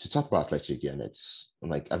to talk about Atleti again, it's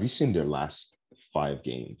have you seen their last 5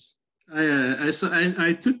 games?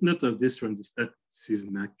 I took note of this from the start of the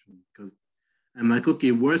season, actually, because I'm like,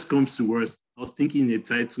 okay, worst comes to worst. I was thinking a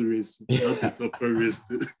title race, not a top 4 race.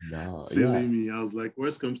 Me. I was like,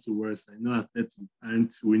 worst comes to worst. I know Atleti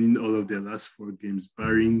aren't winning all of their last 4 games,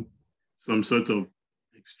 barring some sort of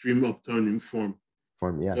extreme upturn in form.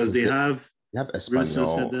 Yeah. Because they have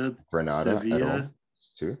Espanyol, Granada, Sevilla,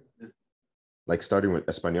 too. Yeah. Like starting with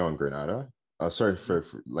Espanyol and Granada. Sorry for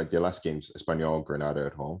like their last games: Espanyol, Granada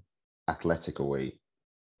at home, Athletic away,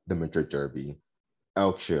 the Madrid derby,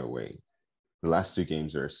 Elche away. The last two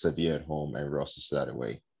games are Sevilla at home and Real Sociedad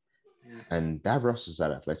away. Yeah. And that Real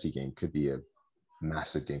Sociedad Athletic game could be a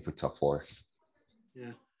massive game for top four.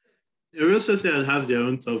 Yeah. The Real Sociedad have their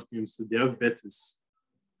own tough games. So they have Betis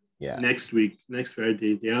Yeah. next week, next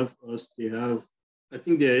Friday. They have us. They have, I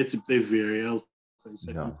think they're here to play Villarreal for the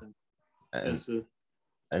second No. time. Yeah, And so,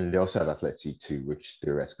 and they also have Atleti too, which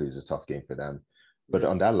theoretically is a tough game for them. But yeah.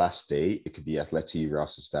 on that last day, it could be Atleti, Real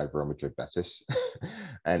Sociedad, Real Madrid, Betis.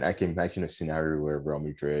 And I can imagine a scenario where Real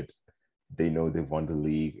Madrid, they know they've won the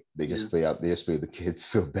league. Yeah. They just play the kids,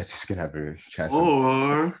 so Betis can have a chance of.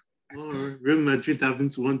 Or Real Madrid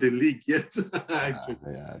haven't won the league yet.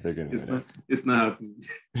 Yeah, they're gonna It's win not. It's not happening. it.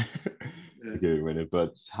 Yeah. They're gonna win it.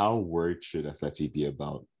 But how worried should Atleti be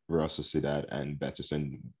about Real Sociedad and Betis?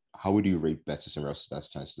 And how would you rate Betis and Real Sociedad's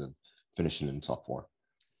chances of finishing in the top four?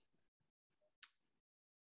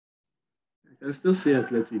 I can still see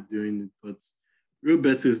Atleti doing it, but Real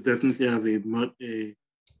Betis definitely have a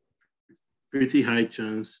pretty high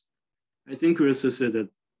chance. I think we also said that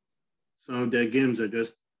some of their games are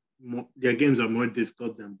just their games are more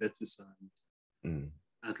difficult than Betis and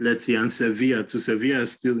Atleti and Sevilla. To Sevilla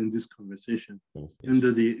is still in this conversation, even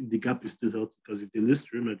though the gap is still healthy. Because if they lose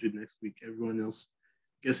to Real Madrid next week, everyone else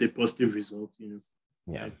gets a positive result.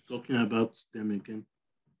 Yeah, like talking about them again.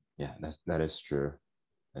 Yeah, that is true.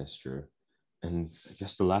 That's true. And I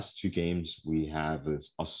guess the last two games we have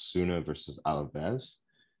is Osasuna versus Alaves.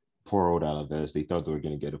 Poor old Alaves. They thought they were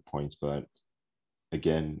going to get a point, but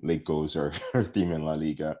again, late goals are our theme in La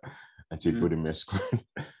Liga. And to Yeah. Budimir scored.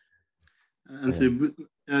 And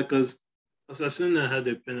because Osasuna had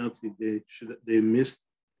a penalty they missed.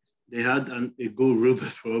 They had a goal ruled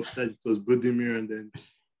for offside. It was Budimir, and then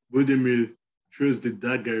Budimir throws the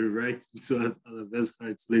dagger right into Alaves'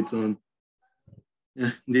 hearts later on.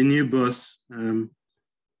 Yeah, the new boss,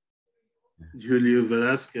 Julio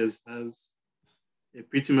Velasquez, has a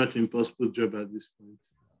pretty much impossible job at this point.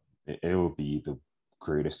 It will be the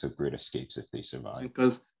greatest of great escapes if they survive.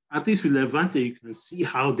 Because at least with Levante, you can see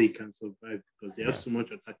how they can survive because they have so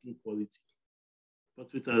much attacking quality.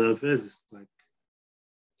 But with Alaves, it's like,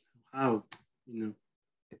 how?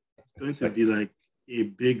 It's going to be like a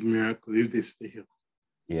big miracle if they stay here.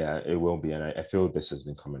 Yeah, it will be. And I feel this has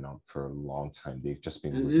been coming up for a long time. They've just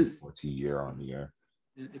been losing 40 year on year.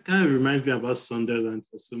 It kind of reminds me about Sunderland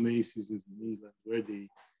for so many seasons in England, where they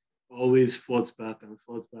always fought back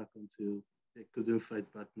until they couldn't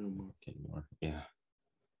fight back no more. Yeah.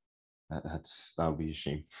 That'll be a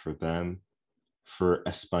shame for them. For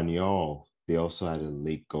Espanyol, they also had a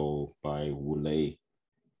late goal by Wule.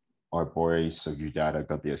 Our boy Sagudada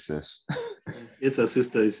got the assist. It's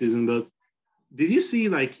assist this season, but did you see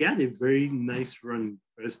he had a very nice run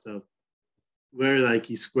first half where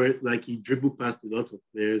he squared, he dribbled past a lot of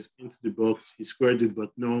players into the box. He squared it,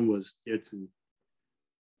 but no one was there to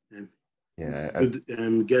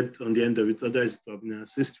get on the end of it. Otherwise, it would have been an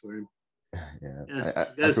assist for him. Yeah,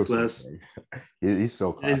 that's class. He's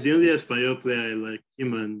so class. He's the only Espanyol player I like,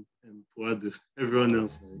 him and Puado. Everyone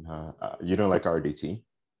else. You don't like RDT?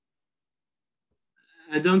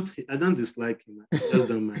 I don't dislike him. I just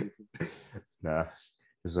don't mind him. Nah,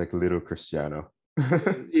 he's like little Cristiano.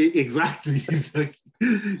 Exactly. He's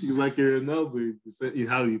like a Ronaldo in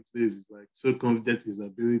how he plays. He's like so confident in his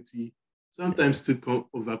ability. Sometimes too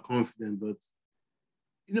overconfident,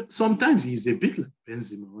 but sometimes he's a bit like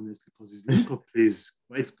Benzema, honestly, because his link-up play is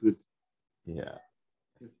quite good. Yeah.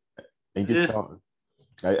 And you can tell,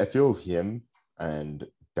 I feel him and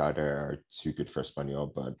Dada are too good for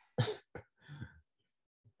Espanyol, but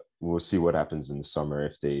we'll see what happens in the summer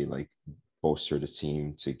if they bolster the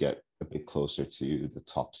team to get a bit closer to the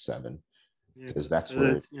top 7, because that's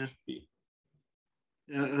where it should be.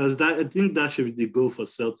 Yeah, I think that should be the goal for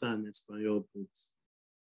Celta and Espanyol,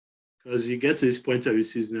 because you get to this point of the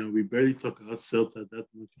season and we barely talk about Celta that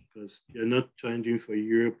much because they're not challenging for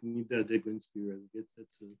Europe, neither are they going to be relegated.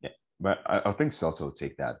 So. Yeah, but I think Celta will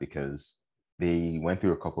take that because they went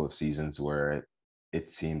through a couple of seasons where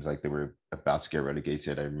it seems like they were about to get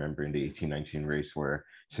relegated. I remember in the 18-19 race where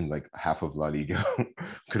it seemed like half of La Liga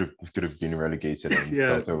could have been relegated. And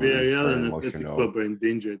Villarreal and Athletic Club are in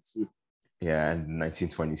danger too. Yeah, and the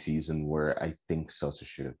 1920 season where I think Celta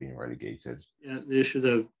should have been relegated. Yeah, they should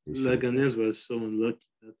have. Leganés was so unlucky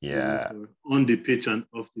that season on the pitch and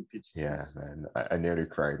off the pitch. Yeah, man, I nearly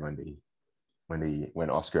cried when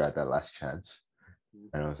Oscar had that last chance,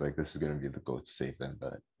 and I was like, "This is gonna be the goal to save them."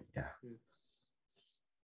 But yeah.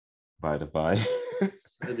 By the by.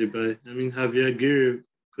 I mean, Javier Aguirre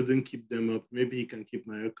couldn't keep them up. Maybe he can keep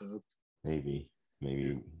Mallorca up. Maybe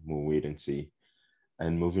we'll wait and see.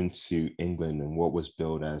 And moving to England and what was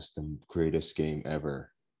billed as the greatest game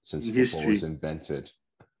ever since In football was history. invented.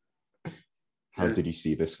 How Yeah. did you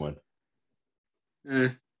see this one? Uh,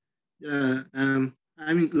 yeah.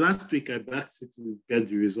 I mean, last week I backed City to get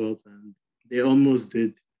the result, and they almost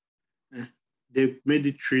did. Uh, they made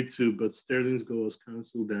it 3-2, but Sterling's goal was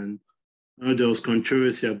cancelled, and there was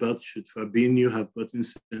controversy about should Fabinho have gotten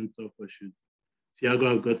sent off or should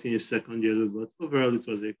Thiago have gotten a second yellow. But overall, it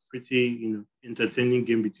was a pretty, entertaining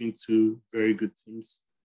game between two very good teams.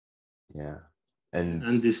 Yeah.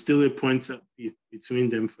 And there's still a point between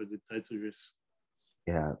them for the title race.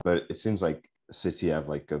 yeah, but it seems like City have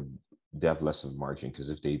they have less of a margin because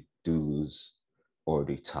if they do lose or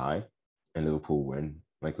they tie and Liverpool win,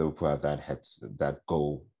 like Liverpool have that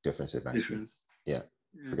goal difference advantage. Difference. Yeah.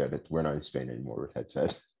 Forget it. We're not in Spain anymore with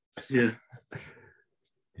head-to-head. Yeah.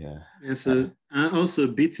 Yeah. And so and also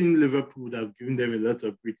beating Liverpool would have given them a lot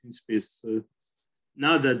of breathing space. So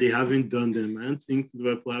now that they haven't done them, I don't think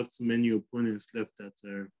Liverpool have too many opponents left that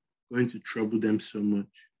are going to trouble them so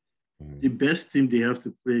much. The best team they have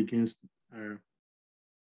to play against are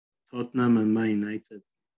Tottenham and Man United.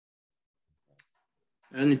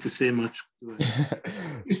 I don't need to say much.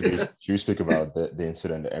 Should we speak about the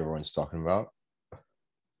incident that everyone's talking about?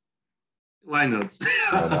 Why not?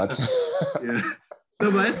 Why not? Yeah. No,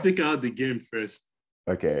 but let's speak out the game first.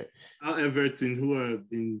 Okay. How Everton, who have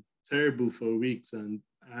been terrible for weeks, and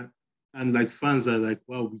like fans are like,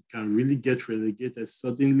 wow, we can really get relegated,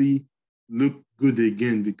 suddenly look good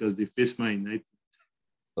again because they face Man United.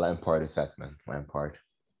 Lampard effect, man. Lampard,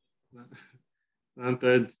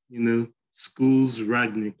 schools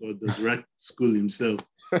Ragnick, or does Ragnick school himself?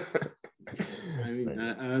 I mean,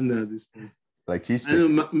 I don't know at this point. Like he's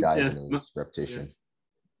guiding his reputation.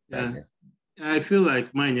 Yeah. I feel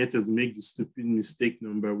like Man United make the stupid mistake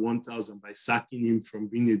number 1,000 by sacking him from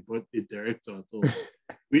being a director at all,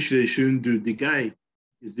 which they shouldn't do. The guy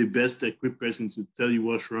is the best equipped person to tell you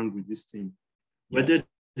what's wrong with this team. Whether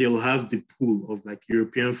they'll have the pool of like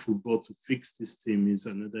European football to fix this team is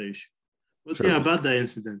another issue. But yeah, about the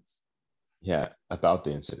incident. Yeah, about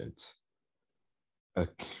the incident.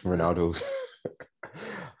 Ronaldo,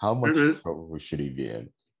 how much trouble should he be in?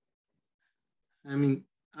 I mean,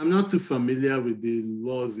 I'm not too familiar with the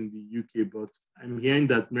laws in the UK, but I'm hearing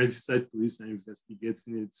that Merseyside police are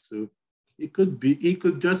investigating it. So he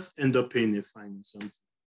could just end up paying a fine or something.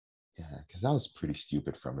 Yeah, because that was pretty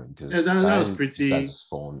stupid from him. Because that was pretty. He has his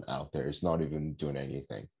phone out there. It's not even doing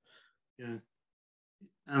anything. Yeah.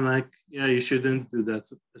 I'm like, yeah, you shouldn't do that,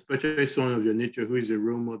 especially someone of your nature who is a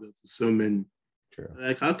role model to so many. True.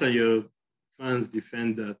 Like, how can your fans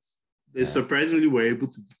defend that? They surprisingly were able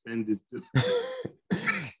to defend it too.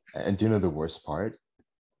 And do you know the worst part?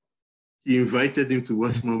 He invited him to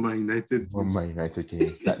watch more Man United games. More Man United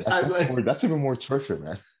games. That's even more torture,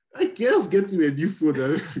 man. I guess get him a new phone.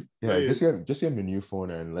 Just get him a new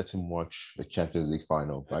phone and let him watch the Champions League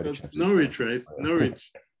final. Norwich, right?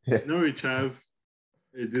 Norwich have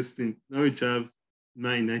this thing. Norwich have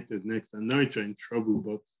Man United next, and Norwich are in trouble,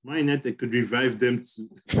 but Man United could revive them too.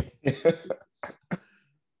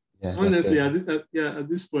 Honestly, at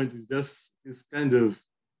this point, it's kind of.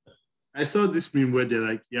 I saw this meme where they're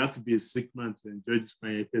like, you have to be a sick man to enjoy this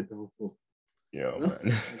Man United downfall. Yeah,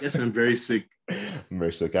 man. I guess I'm very sick. I'm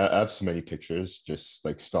very sick. I have so many pictures, just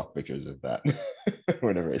like stock pictures of that.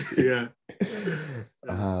 Whenever I see. Yeah.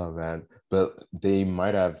 Oh man, but they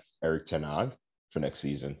might have Eric Ten Hag for next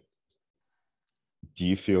season. Do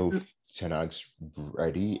you feel Ten Hag's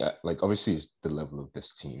ready? Like, obviously, it's the level of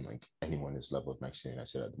this team. Like, anyone is level of Manchester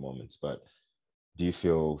United at the moment. But do you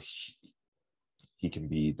feel he can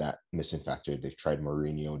be that missing factor? They've tried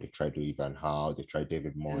Mourinho, they've tried Louis van Gaal, they've tried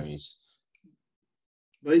David Moyes.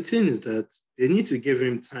 But the thing is that they need to give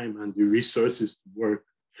him time and the resources to work,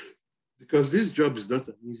 because this job is not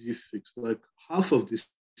an easy fix. Like, half of the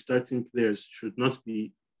starting players should not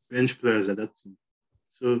be bench players at that team.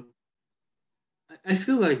 So I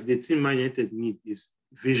feel like the team Man United need is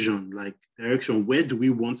vision, like direction. Where do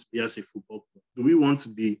we want to be as a football club? Do we want to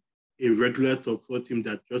be a regular top 4 team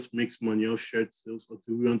that just makes money off shirt sales, or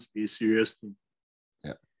do we want to be a serious team?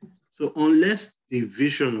 Yeah. So unless the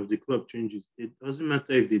vision of the club changes, it doesn't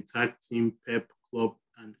matter if they tag team, Pep, club,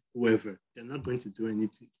 and whoever. They're not going to do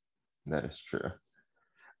anything. That is true.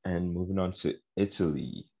 And moving on to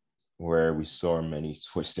Italy, where we saw many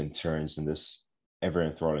twists and turns in this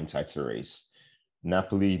ever-enthralling title race.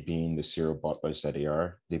 Napoli, being the serial bottlers that they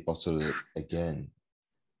are, they bottled it again.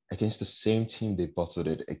 against the same team they bottled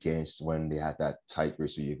it against when they had that tight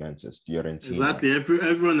race with Juventus, Fiorentina. Exactly.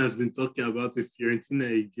 Everyone has been talking about the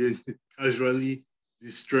Fiorentina again, casually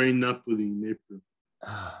destroying Napoli in April.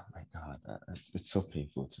 Ah, my God, it's so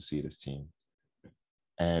painful to see this team.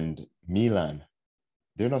 And Milan,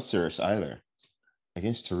 they're not serious either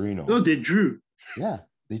against No, Torino. they drew. Yeah,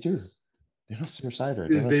 they do. They're not serious either. They're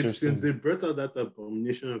since not they serious since they team. brought out that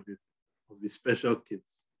abomination of the special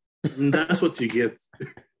kits. And that's what you get.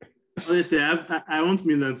 Honestly, I want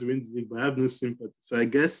Milan to win the league, but I have no sympathy. So I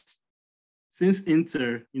guess since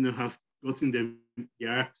Inter, have gotten their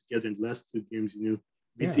act together in the last two games, Yeah,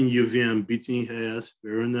 beating Juve and beating Hellas,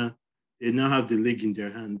 Verona, they now have the league in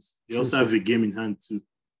their hands. They true, also have true, a game in hand too.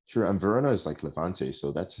 true. And Verona is like Levante,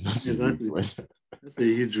 so that's a huge Exactly. win. That's a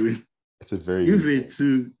huge win. It's a very huge Juve win.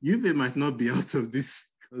 too. Juve might not be out of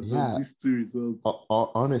this because of Yeah, these two results.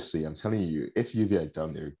 honestly, I'm telling you, if Juve had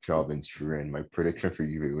done their job in Turin, my prediction for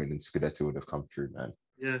Juve winning Scudetto would have come true, man.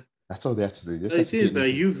 Yeah. That's all they have to do. They just The have to thing is keep that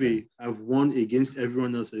making it win. Juve have won against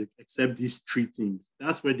everyone else except these three teams.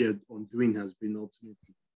 That's where their undoing has been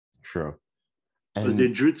ultimately. True. Because they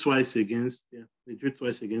And drew twice against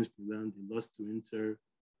Milan. They lost to Inter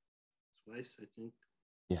twice, I think.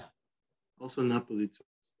 yeah, Also Napoli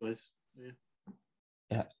twice. Yeah.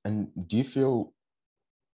 yeah. And do you feel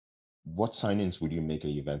what signings would you make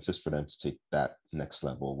at Juventus for them to take that next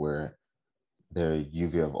level where they're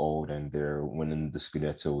Juve of old and they're winning the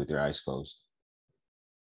Scudetto with their eyes closed?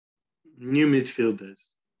 New midfielders.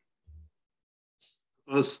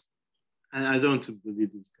 Us, I don't want to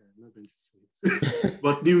believe this guy. I'm not going to say it.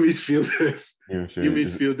 But new midfielders. New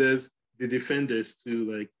midfielders, the defenders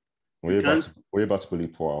too. Like you can't. We're about to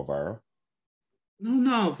believe poor Alvaro.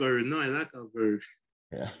 No, Alvaro. No, I like Alvaro.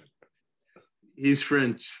 Yeah. He's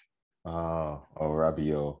French. Oh,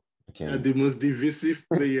 Rabiot. And the most divisive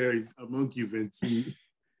player among Juventus.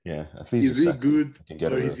 Yeah, at least Is he's he sexy. good You can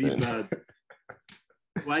get or away is with he it. bad?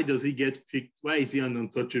 Why does he get picked? Why is he an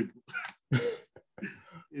untouchable? I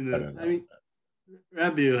don't I know. mean,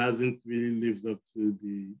 Rabiot hasn't really lived up to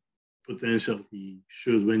the potential he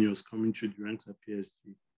showed when he was coming through the ranks at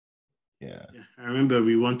PSG. Yeah. I remember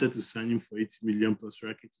we wanted to sign him for 80 million plus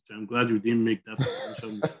racket. I'm glad we didn't make that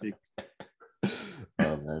financial mistake.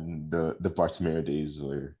 And the Bartomeu days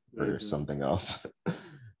were But, something else.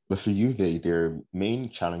 But for Juve, their main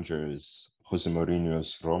challenger is Jose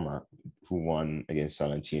Mourinho's Roma, who won against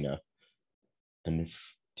Salentina. And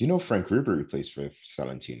do you know Frank Ribery plays for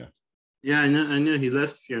Salentina? yeah, I know. He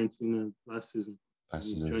left Fiorentina last season. Last And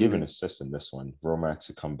he season, joined given them. assist in this one. Roma had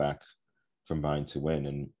to come back from behind to win.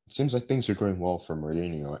 And it seems like things are going well for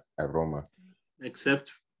Mourinho at Roma. Except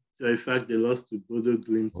for the fact they lost to Bodo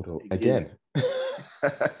Glimt Although, again. again.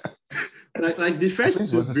 like the At least first it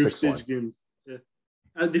two was a group 6-1. stage games.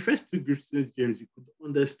 Yeah. The first two group stage games, you could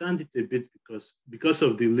understand it a bit because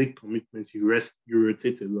of the league commitments, you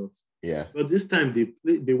rotate a lot. Yeah. But this time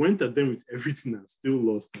they went at them with everything and still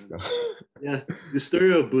lost. And yeah, the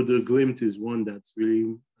story of Bodo Glimt is one that's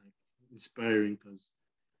really inspiring because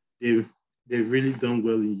they've really done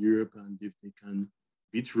well in Europe, and if they can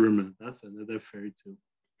beat Roma, that's another fairy tale.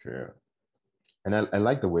 Sure. And I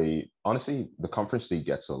like the way, honestly, the Conference League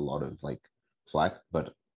gets a lot of like flack,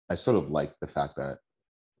 but I sort of like the fact that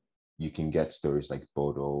you can get stories like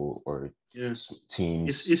Bodo or Yeah,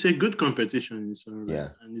 teams. it's a good competition in its own right, Yeah.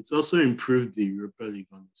 and it's also improved the Europa League,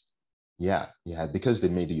 honestly. Yeah. Because they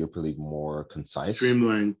made the Europa League more concise.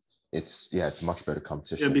 Streamlined. It's a much better Yeah,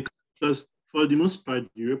 competition. because for the most part,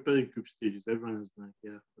 the Europa League group stages, everyone has been like,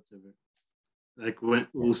 yeah, whatever. Like when Yeah.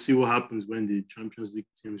 we'll see what happens when the Champions League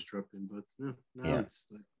teams drop in, but no, now Yeah. it's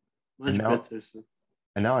like And much now better. So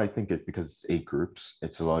and now I think it because it's 8 groups,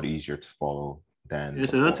 it's a lot easier to follow than yeah,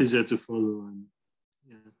 so that's before. easier to follow and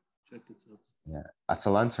yeah, check it out. Yeah.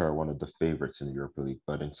 Atalanta are one of the favorites in the Europa League,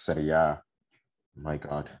 but in Serie A, my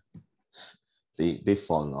God, they've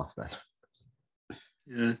fallen off, man.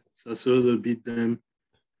 Yeah, Sassuolo beat them.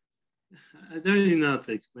 I don't really know how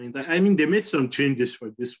to explain that. I mean, they made some changes for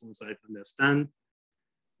this one, so I can understand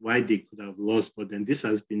why they could have lost. But then this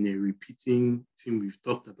has been a repeating thing we've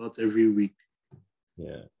talked about every week.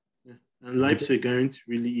 Yeah. Yeah. And Leipzig aren't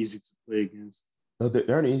really easy to play against. No, they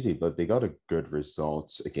aren't easy, but they got a good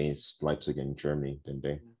result against Leipzig in Germany, didn't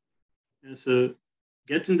they? Yeah. And so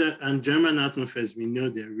getting that, and German atmospheres, we know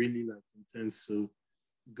they're really like intense. So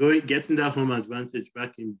getting that home advantage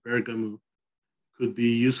back in Bergamo could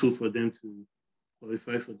be useful for them to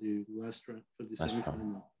qualify for the last round, for the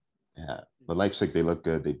semifinal. Yeah. But Leipzig, they look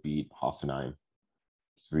good. They beat Hoffenheim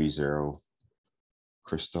 3-0.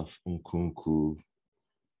 Christoph Nkunku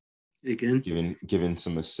Again, giving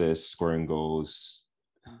some assists, scoring goals.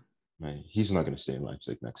 Man, he's not going to stay in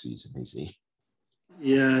Leipzig next season, is he?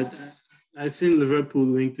 Yeah, I've seen Liverpool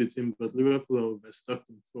linked with him, but Liverpool are overstuck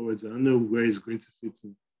in forwards. I don't know where he's going to fit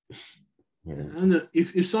in. Yeah. I don't know.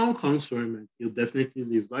 If someone comes for him, he'll definitely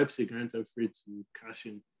leave. Leipzig aren't afraid to cash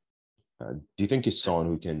in. Do you think he's someone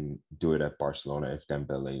who can do it at Barcelona if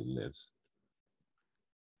Dembele lives?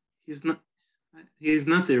 He's not. He's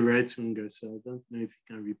not a right winger, so I don't know if he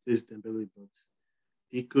can replace Dembele, but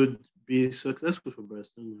he could be successful for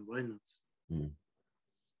Barcelona. Why not? Hmm.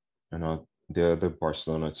 I know the other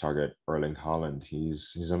Barcelona target, Erling Haaland,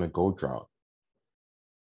 he's on a goal drought.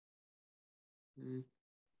 Mm,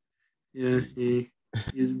 yeah, Hmm. he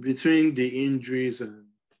is between the injuries and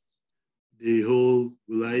the whole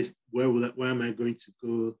where am I going to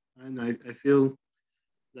go? And I feel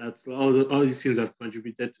that all these things have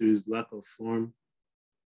contributed to his lack of form.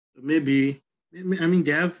 Maybe I mean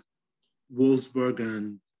they have Wolfsburg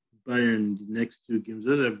and Bayern the next two games.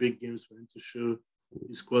 Those are big games for him to show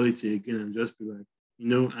his quality again and just be like,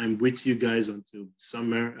 I'm with you guys until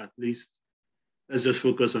summer at least. Let's just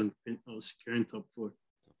focus on securing top four.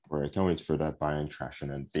 Where I can't wait for that Bayern trash and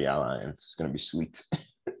then the Alliance. It's gonna be sweet.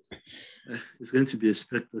 It's going to be a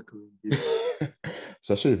spectacle indeed.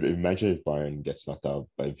 Especially if imagine if Bayern gets knocked out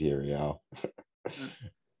by Villarreal Uh,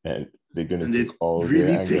 and they're gonna and take they all their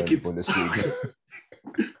really anger take in it. Bundesliga.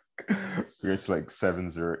 It's like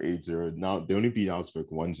 7-0, 8-0. Now they only beat Augsburg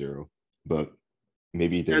 1-0, but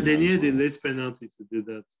maybe they're Yeah, they needed a 9-0. late penalty to do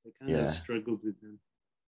that. They kind of Yeah. struggled with them.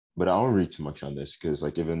 But I don't read too much on this because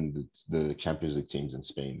like even the Champions League teams in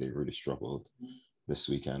Spain, they really struggled this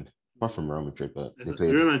weekend. Apart from Real Madrid, but I they thought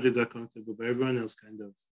played, Real Madrid got comfortable, but everyone else kind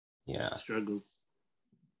of yeah. struggled.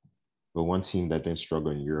 But one team that didn't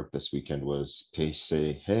struggle in Europe this weekend was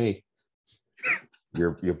PSG. Hey,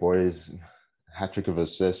 your boys hat trick of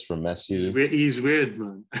assists from Messi. He's weird,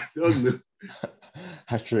 man. I don't know.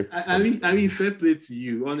 Hat trick I from mean, I mean, fair play to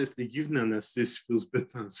you. Honestly, giving an assist feels better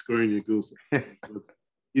than scoring a goal sometimes. But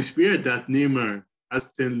it's weird that Neymar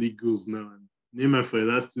has 10 league goals now, and Neymar for the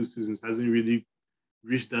last 2 seasons hasn't really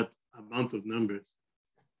reached that amount of numbers.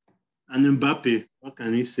 And Mbappe, what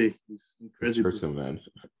can he say? He's it's incredible, Turkson, man.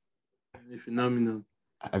 phenomenal.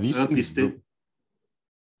 Have you I hope seen he stay.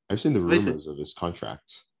 I've seen the What is it? rumors of his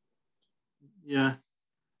contract. Yeah.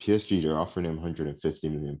 PSG they're offering him 150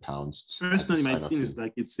 million pounds as a Personally, my sign-off team is fee.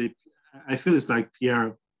 like I feel it's like PR.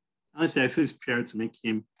 Honestly, I feel it's PR to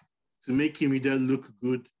make him either look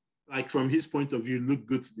good, like from his point of view, look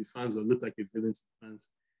good to the fans or look like a villain to the fans,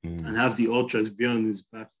 and Mm, have the ultras be on his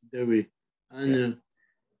back that way. And yeah,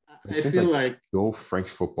 it I seems feel like like the whole French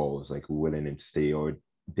football is like willing him to stay, or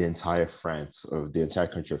the entire France or the entire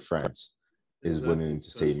country of France is willing exactly to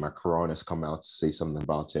stay. because Macron has come out to say something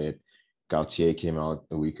about it. Gautier came out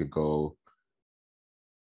a week ago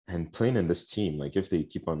and playing in this team. Like if they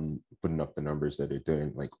keep on putting up the numbers that they're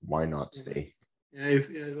doing, like why not stay? yeah,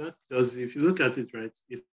 because if you look at it right,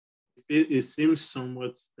 if it seems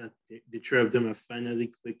somewhat that the three of them are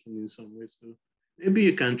finally clicking in some way. So maybe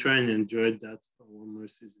you can try and enjoy that for one more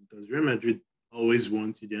season because Real Madrid always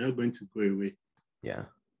wants it. They're not going to go away. Yeah.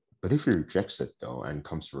 But if he rejects it though and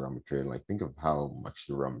comes to Real Madrid, like think of how much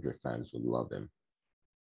the Real Madrid fans would love him.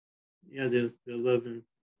 Yeah, they love him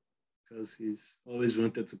because he's always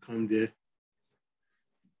wanted to come there.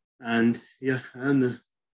 And yeah, I don't know.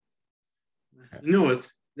 You know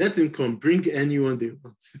what? Let him come. Bring anyone they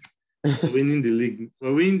want. We're winning the league.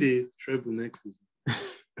 We're winning the treble next season.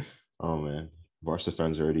 Oh man, Barca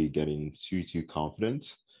fans are already getting too confident.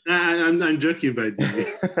 I'm joking, by the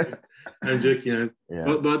way. I'm joking. Yeah,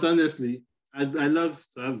 But honestly, I love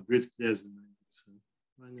to have great players in mind. So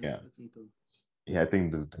why not? yeah, Let him come. yeah. I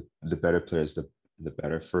think the better players, the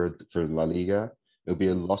better for La Liga. It'll be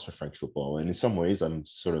a loss for French football, and in some ways, I'm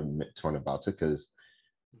sort of torn about it because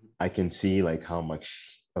Mhm. I can see like how much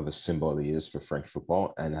of a symbol he is for French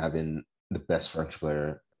football, and having the best French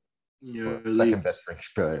player In your or second league. best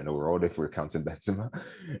French player in the world, if we're counting Benzema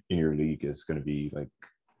in your league, is going to be like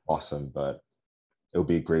awesome. But it'll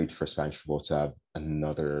be great for Spanish football to have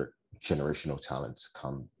another generational talent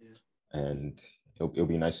come, Yeah. and it'll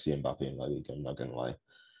be nice to see Mbappe in La Liga. I'm not gonna lie.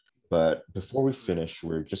 But before we Right. finish,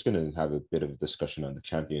 we're just gonna have a bit of a discussion on the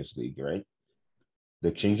Champions League, right?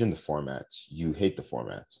 They're Mhm. changing the format. You hate the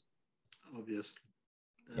format, Obviously.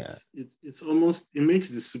 yeah? It's almost it makes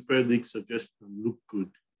the Super League suggestion look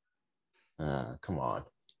good. Come on,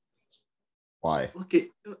 why? Okay,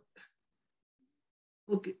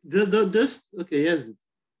 okay, okay. Yes,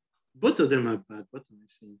 both of them are bad. What am I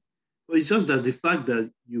saying? But it's just that the fact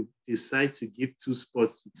that you decide to give two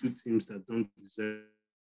spots to two teams that don't deserve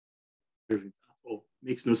it at all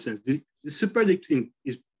makes no sense. The Super League team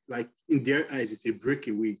is like in their eyes, it's a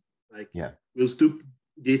breakaway. Like, Yeah.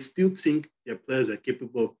 they still think their players are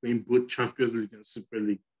capable of playing both Champions League and Super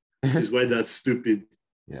League, which is why that's stupid.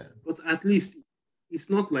 Yeah. But at least it's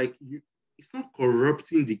not like it's not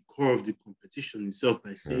corrupting the core of the competition itself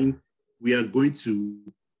by saying we are going to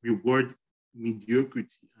reward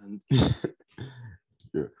mediocrity and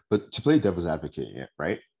Sure. But to play devil's advocate, yeah,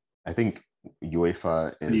 right? I think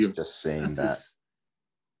UEFA is failure. just saying That that is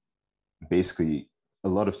basically a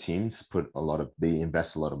lot of teams they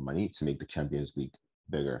invest a lot of money to make the Champions League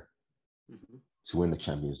bigger, to win the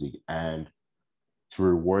Champions League, and to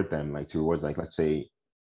reward them, like let's say,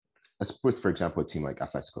 let's put for example a team like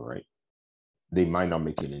Atletico, right? They might not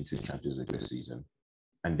make it into the Champions League this season,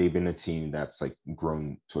 and they've been a team that's like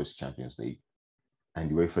grown towards Champions League,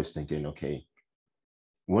 and UEFA is thinking, okay,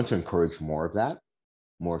 we want to encourage more of that,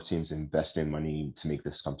 more teams investing money to make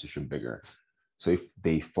this competition bigger. So if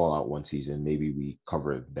they fall out one season, maybe we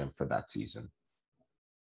cover them for that season.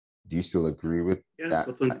 Do you still agree with that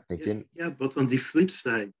thinking? but on the flip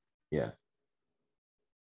side, Yeah.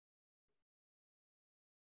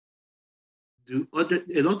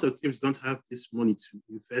 a lot of teams don't have this money to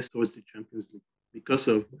invest towards the Champions League because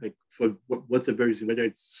of like for whatever reason, whether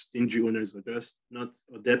it's stingy owners or just not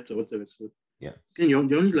or debt or whatever. So yeah, again, you're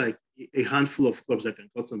only like a handful of clubs that can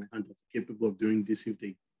cut on my hand that are capable of doing this if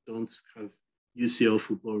they don't have UCL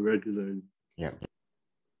football regularly. Yeah,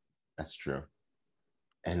 that's true.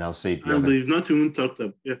 And I'll say the And other. we've not even talked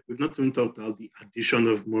about the addition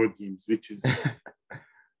of more games, which is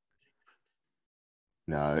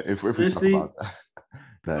No, if we talk honestly, about that,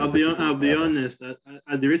 this is I'll be forever. honest.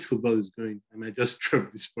 At the rate football is going, I might just drop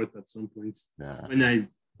the sport at some point Nah,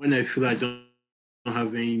 when I feel I don't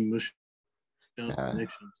have any emotional nah.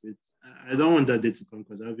 connection to it. I don't want that day to come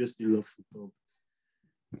because I obviously love football.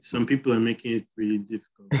 But some people are making it really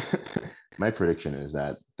difficult. My prediction is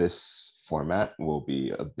that this format will be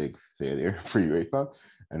a big failure for UEFA,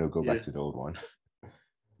 and it'll go back to the old one.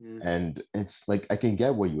 Yeah. And it's like I can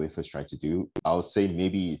get what UEFA is trying to do. I'll say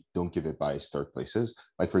maybe don't give it by third places.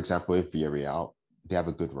 Like for example, if Villarreal they have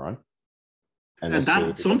a good run, and And let's say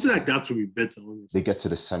that something like that would be better, they honestly. get to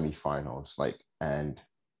the semifinals, like, and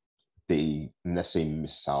they let's say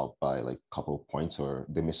miss out by like a couple of points, or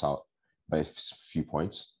they miss out by a few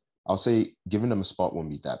points. I'll say giving them a spot won't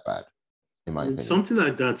be that bad, in my And opinion. something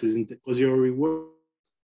like that isn't because you're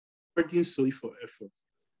rewarding solely for effort.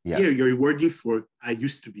 Yeah, Here, you're rewarding for I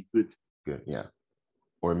used to be good. good. Yeah,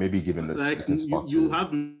 or maybe giving the Like second spot you to.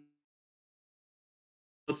 have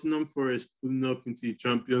Nottingham Forest pulling up into the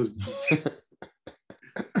Champions League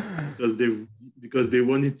because they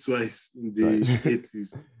won it twice in Right. the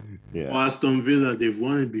 80s. Yeah. Or Aston Villa, they've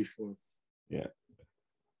won it before. Yeah.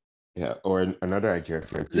 Yeah. Or another idea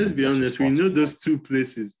for Let's giving be the extra honest, we spots. know those two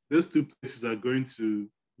places. Those two places are going to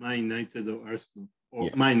Man United or Arsenal, or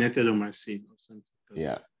Yeah. Man United or Marseille or something.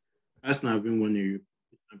 Yeah. Arsenal have been won a European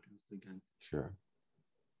Champions League. Sure.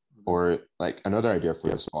 Or like another idea for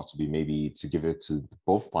your spot to be maybe to give it to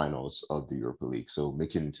both finals of the Europa League. So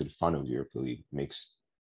making it to the final of the Europa League makes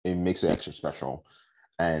it extra special.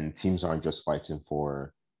 And teams aren't just fighting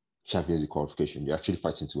for Champions League qualification. They're actually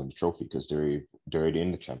fighting to win the trophy because they're already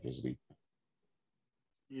in the Champions League.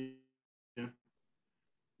 Yeah. Yeah.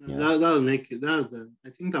 That'll make it. I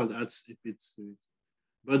think that would add a bit to it.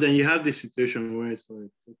 But then you have this situation where it's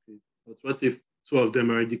like, okay, but what if two of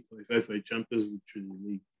them already qualify for a Champions League through the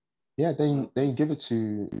league? Yeah, then give it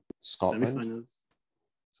to Scotland, Semifinals.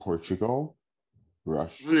 Portugal,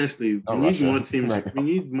 Honestly, we not need more Russia teams. right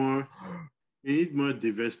now. We need more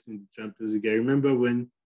diversity in the Champions League. I remember when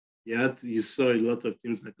you saw a lot of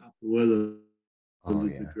teams like Apoel or Oh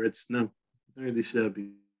yeah. Ludogorets. Now, I don't really see that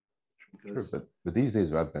Sure, because but these days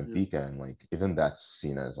we have yeah. Benfica, and like even that's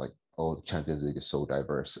seen as like, oh, the Champions League is so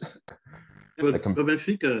diverse. But, like but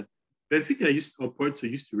Benfica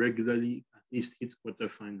used to regularly at least hit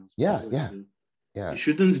quarterfinals yeah, before, yeah, so yeah. it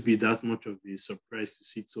shouldn't be that much of a surprise to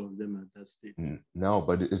see two of them at that stage. No,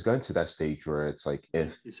 but it's going to that stage where it's like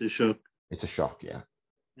if It's a shock. it's a shock, yeah.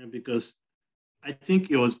 Yeah, because I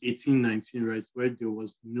think it was 18-19, right, where there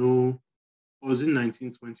was no, or was it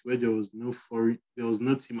 19-20, where there was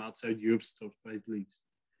no team outside Europe's top five leagues.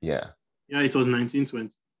 Yeah. Yeah, it was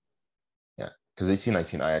 19-20. Yeah. Because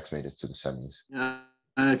 18-19 Ajax made it to the semis. Yeah,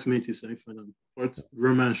 Ajax made it semi-final.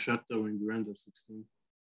 Roma and Shakhtar were in the round of 16.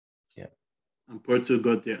 Yeah. And Porto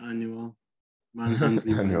got their annual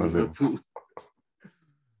manhandling by Liverpool.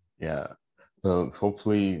 Yeah. So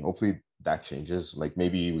hopefully that changes. Like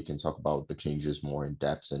maybe we can talk about the changes more in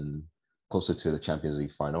depth and closer to the Champions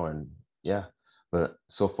League final. And yeah. But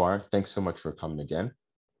so far, thanks so much for coming again.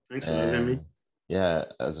 Thanks for having me. And yeah,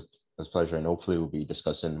 as was a pleasure. And hopefully we'll be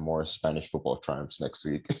discussing more Spanish football triumphs next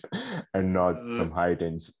week and not some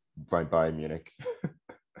hidings by Bayern Munich.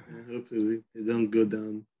 Hopefully they don't go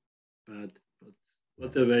down bad. But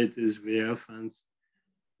whatever it is, Real fans,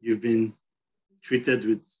 you've been treated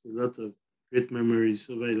with a lot of great memories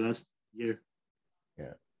over the last year.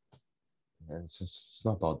 Yeah. And it's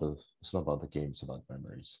not about the game, it's about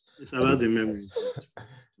memories. It's about the memories.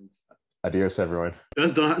 Adios, everyone.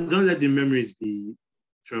 Just don't let the memories be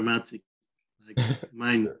traumatic, like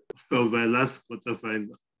mine of my last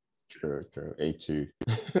quarterfinal. True. 8-2.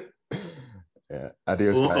 Yeah.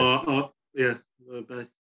 Adios, guys. Yeah. Bye.